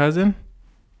 his cousin?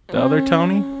 The other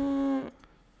Tony?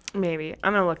 Maybe.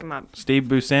 I'm gonna look him up. Steve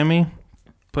Buscemi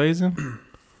plays him?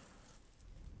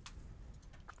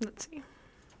 Let's see.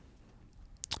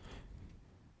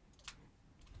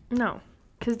 No,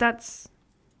 because that's...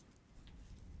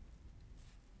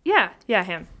 Yeah,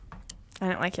 him. I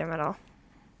didn't like him at all.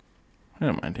 I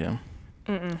don't mind him.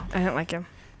 I didn't like him.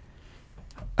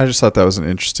 I just thought that was an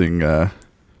interesting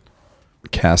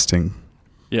casting.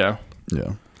 Yeah,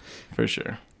 Yeah. for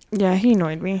sure. Yeah, he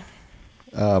annoyed me.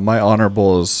 My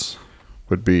honorables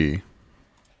would be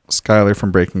Skyler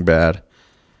from Breaking Bad,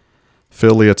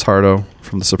 Phil Leotardo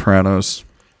from The Sopranos.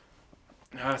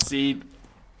 See,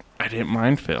 I didn't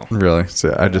mind Phil. Really?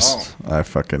 So I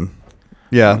fucking...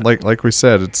 Yeah, like we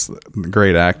said, it's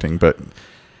great acting, but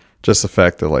just the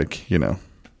fact that, like, you know,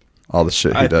 all the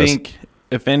shit he does. I think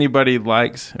if anybody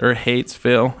likes or hates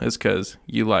Phil, it's because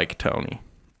you like Tony.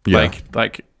 Yeah.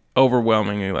 Like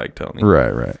overwhelmingly like Tony.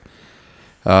 Right.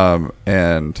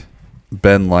 And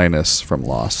Ben Linus from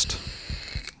Lost.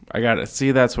 I got to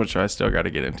see. That's what I still got to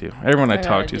get into. Everyone I gotta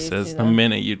talk to do says see the that.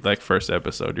 minute you like first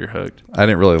episode, you're hooked. I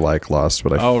didn't really like Lost,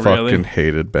 but I Oh, fucking really?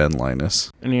 hated Ben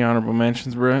Linus. Any honorable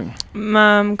mentions, Brooke?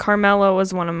 Carmela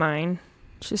was one of mine.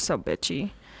 She's so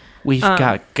bitchy. We've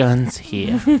got guns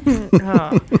here.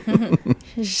 Oh.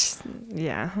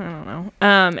 Yeah, I don't know.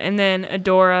 And then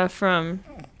Adora from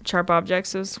Sharp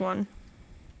Objects was one.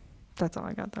 That's all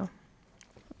I got though.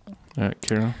 All right,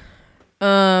 Carol.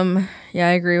 Yeah,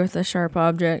 I agree with the Sharp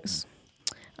Objects.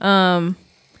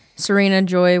 Serena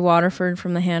Joy Waterford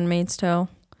from The Handmaid's Tale,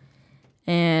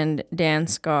 and Dan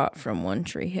Scott from One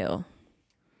Tree Hill.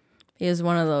 He is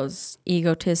one of those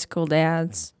egotistical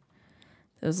dads.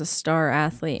 He was a star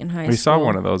athlete in high school. We saw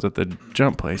one of those at the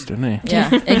jump place, didn't he?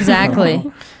 Yeah,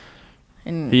 exactly.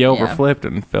 And He overflipped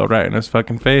and fell right in his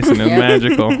fucking face, and it was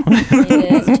magical.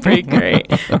 It's Pretty great.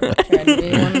 Tried to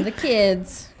be one of the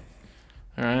kids.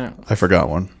 All right. I forgot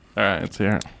one. All right, let's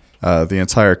hear it. The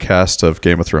entire cast of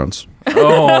Game of Thrones.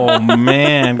 Oh,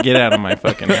 man. Get out of my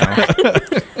fucking house.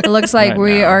 It looks like Right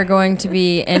we now. are going to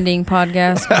be ending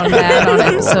podcast on that on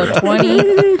episode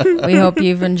 20. We hope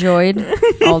you've enjoyed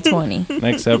all 20.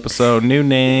 Next episode, new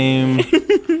name.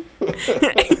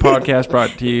 Podcast brought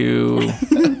to you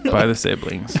by the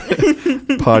siblings.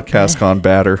 Podcast gone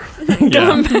batter.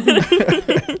 Yeah.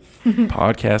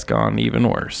 Podcast gone even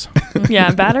worse.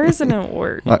 Yeah, batter isn't a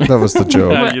word. That was the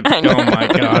joke. Oh my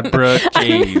God, Brooke.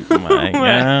 Jeez, my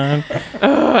God.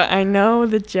 I know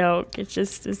the joke.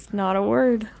 It's not a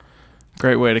word.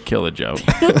 Great way to kill a joke.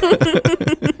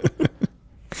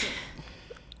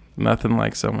 Nothing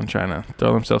like someone trying to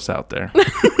throw themselves out there.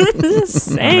 And then you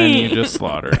Same. just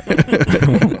slaughter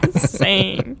it.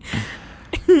 Same.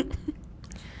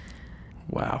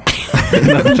 Wow.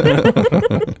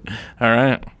 All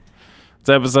right. It's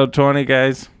episode 20,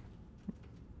 guys.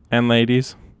 And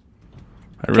ladies.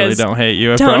 I really 'Cause don't hate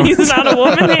you, I Tony's promise. not a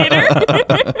woman hater.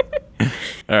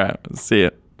 All right. See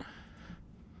it.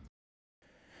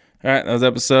 All right. That was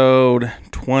episode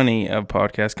 20 of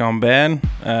Podcast Gone Bad.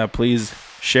 Please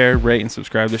share, rate, and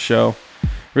subscribe to the show.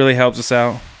 Really helps us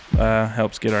out.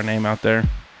 helps get our name out there.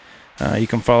 You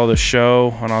can follow the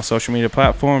show on all social media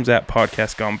platforms at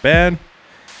Podcast Gone Bad.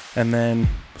 And then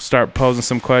start posing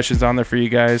some questions on there for you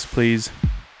guys. Please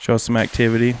show us some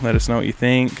activity. Let us know what you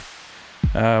think,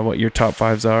 what your top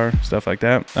 5s are, stuff like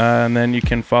that. And then you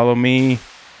can follow me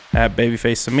at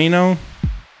Babyface Samino.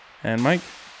 And Mike?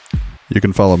 You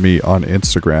can follow me on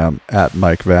Instagram at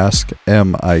Mike Vask,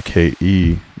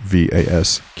 MikeEVasq.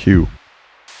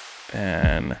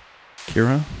 And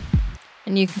Kira?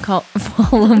 And you can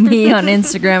follow me on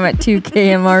Instagram at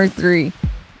 2KMR3.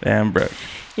 And Brooke.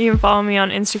 You can follow me on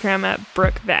Instagram at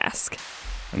Brooke Vask.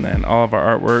 And then all of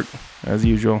our artwork, as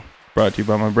usual, brought to you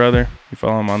by my brother. You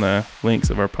follow him on the links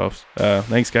of our posts.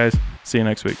 Thanks, guys. See you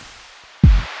next week.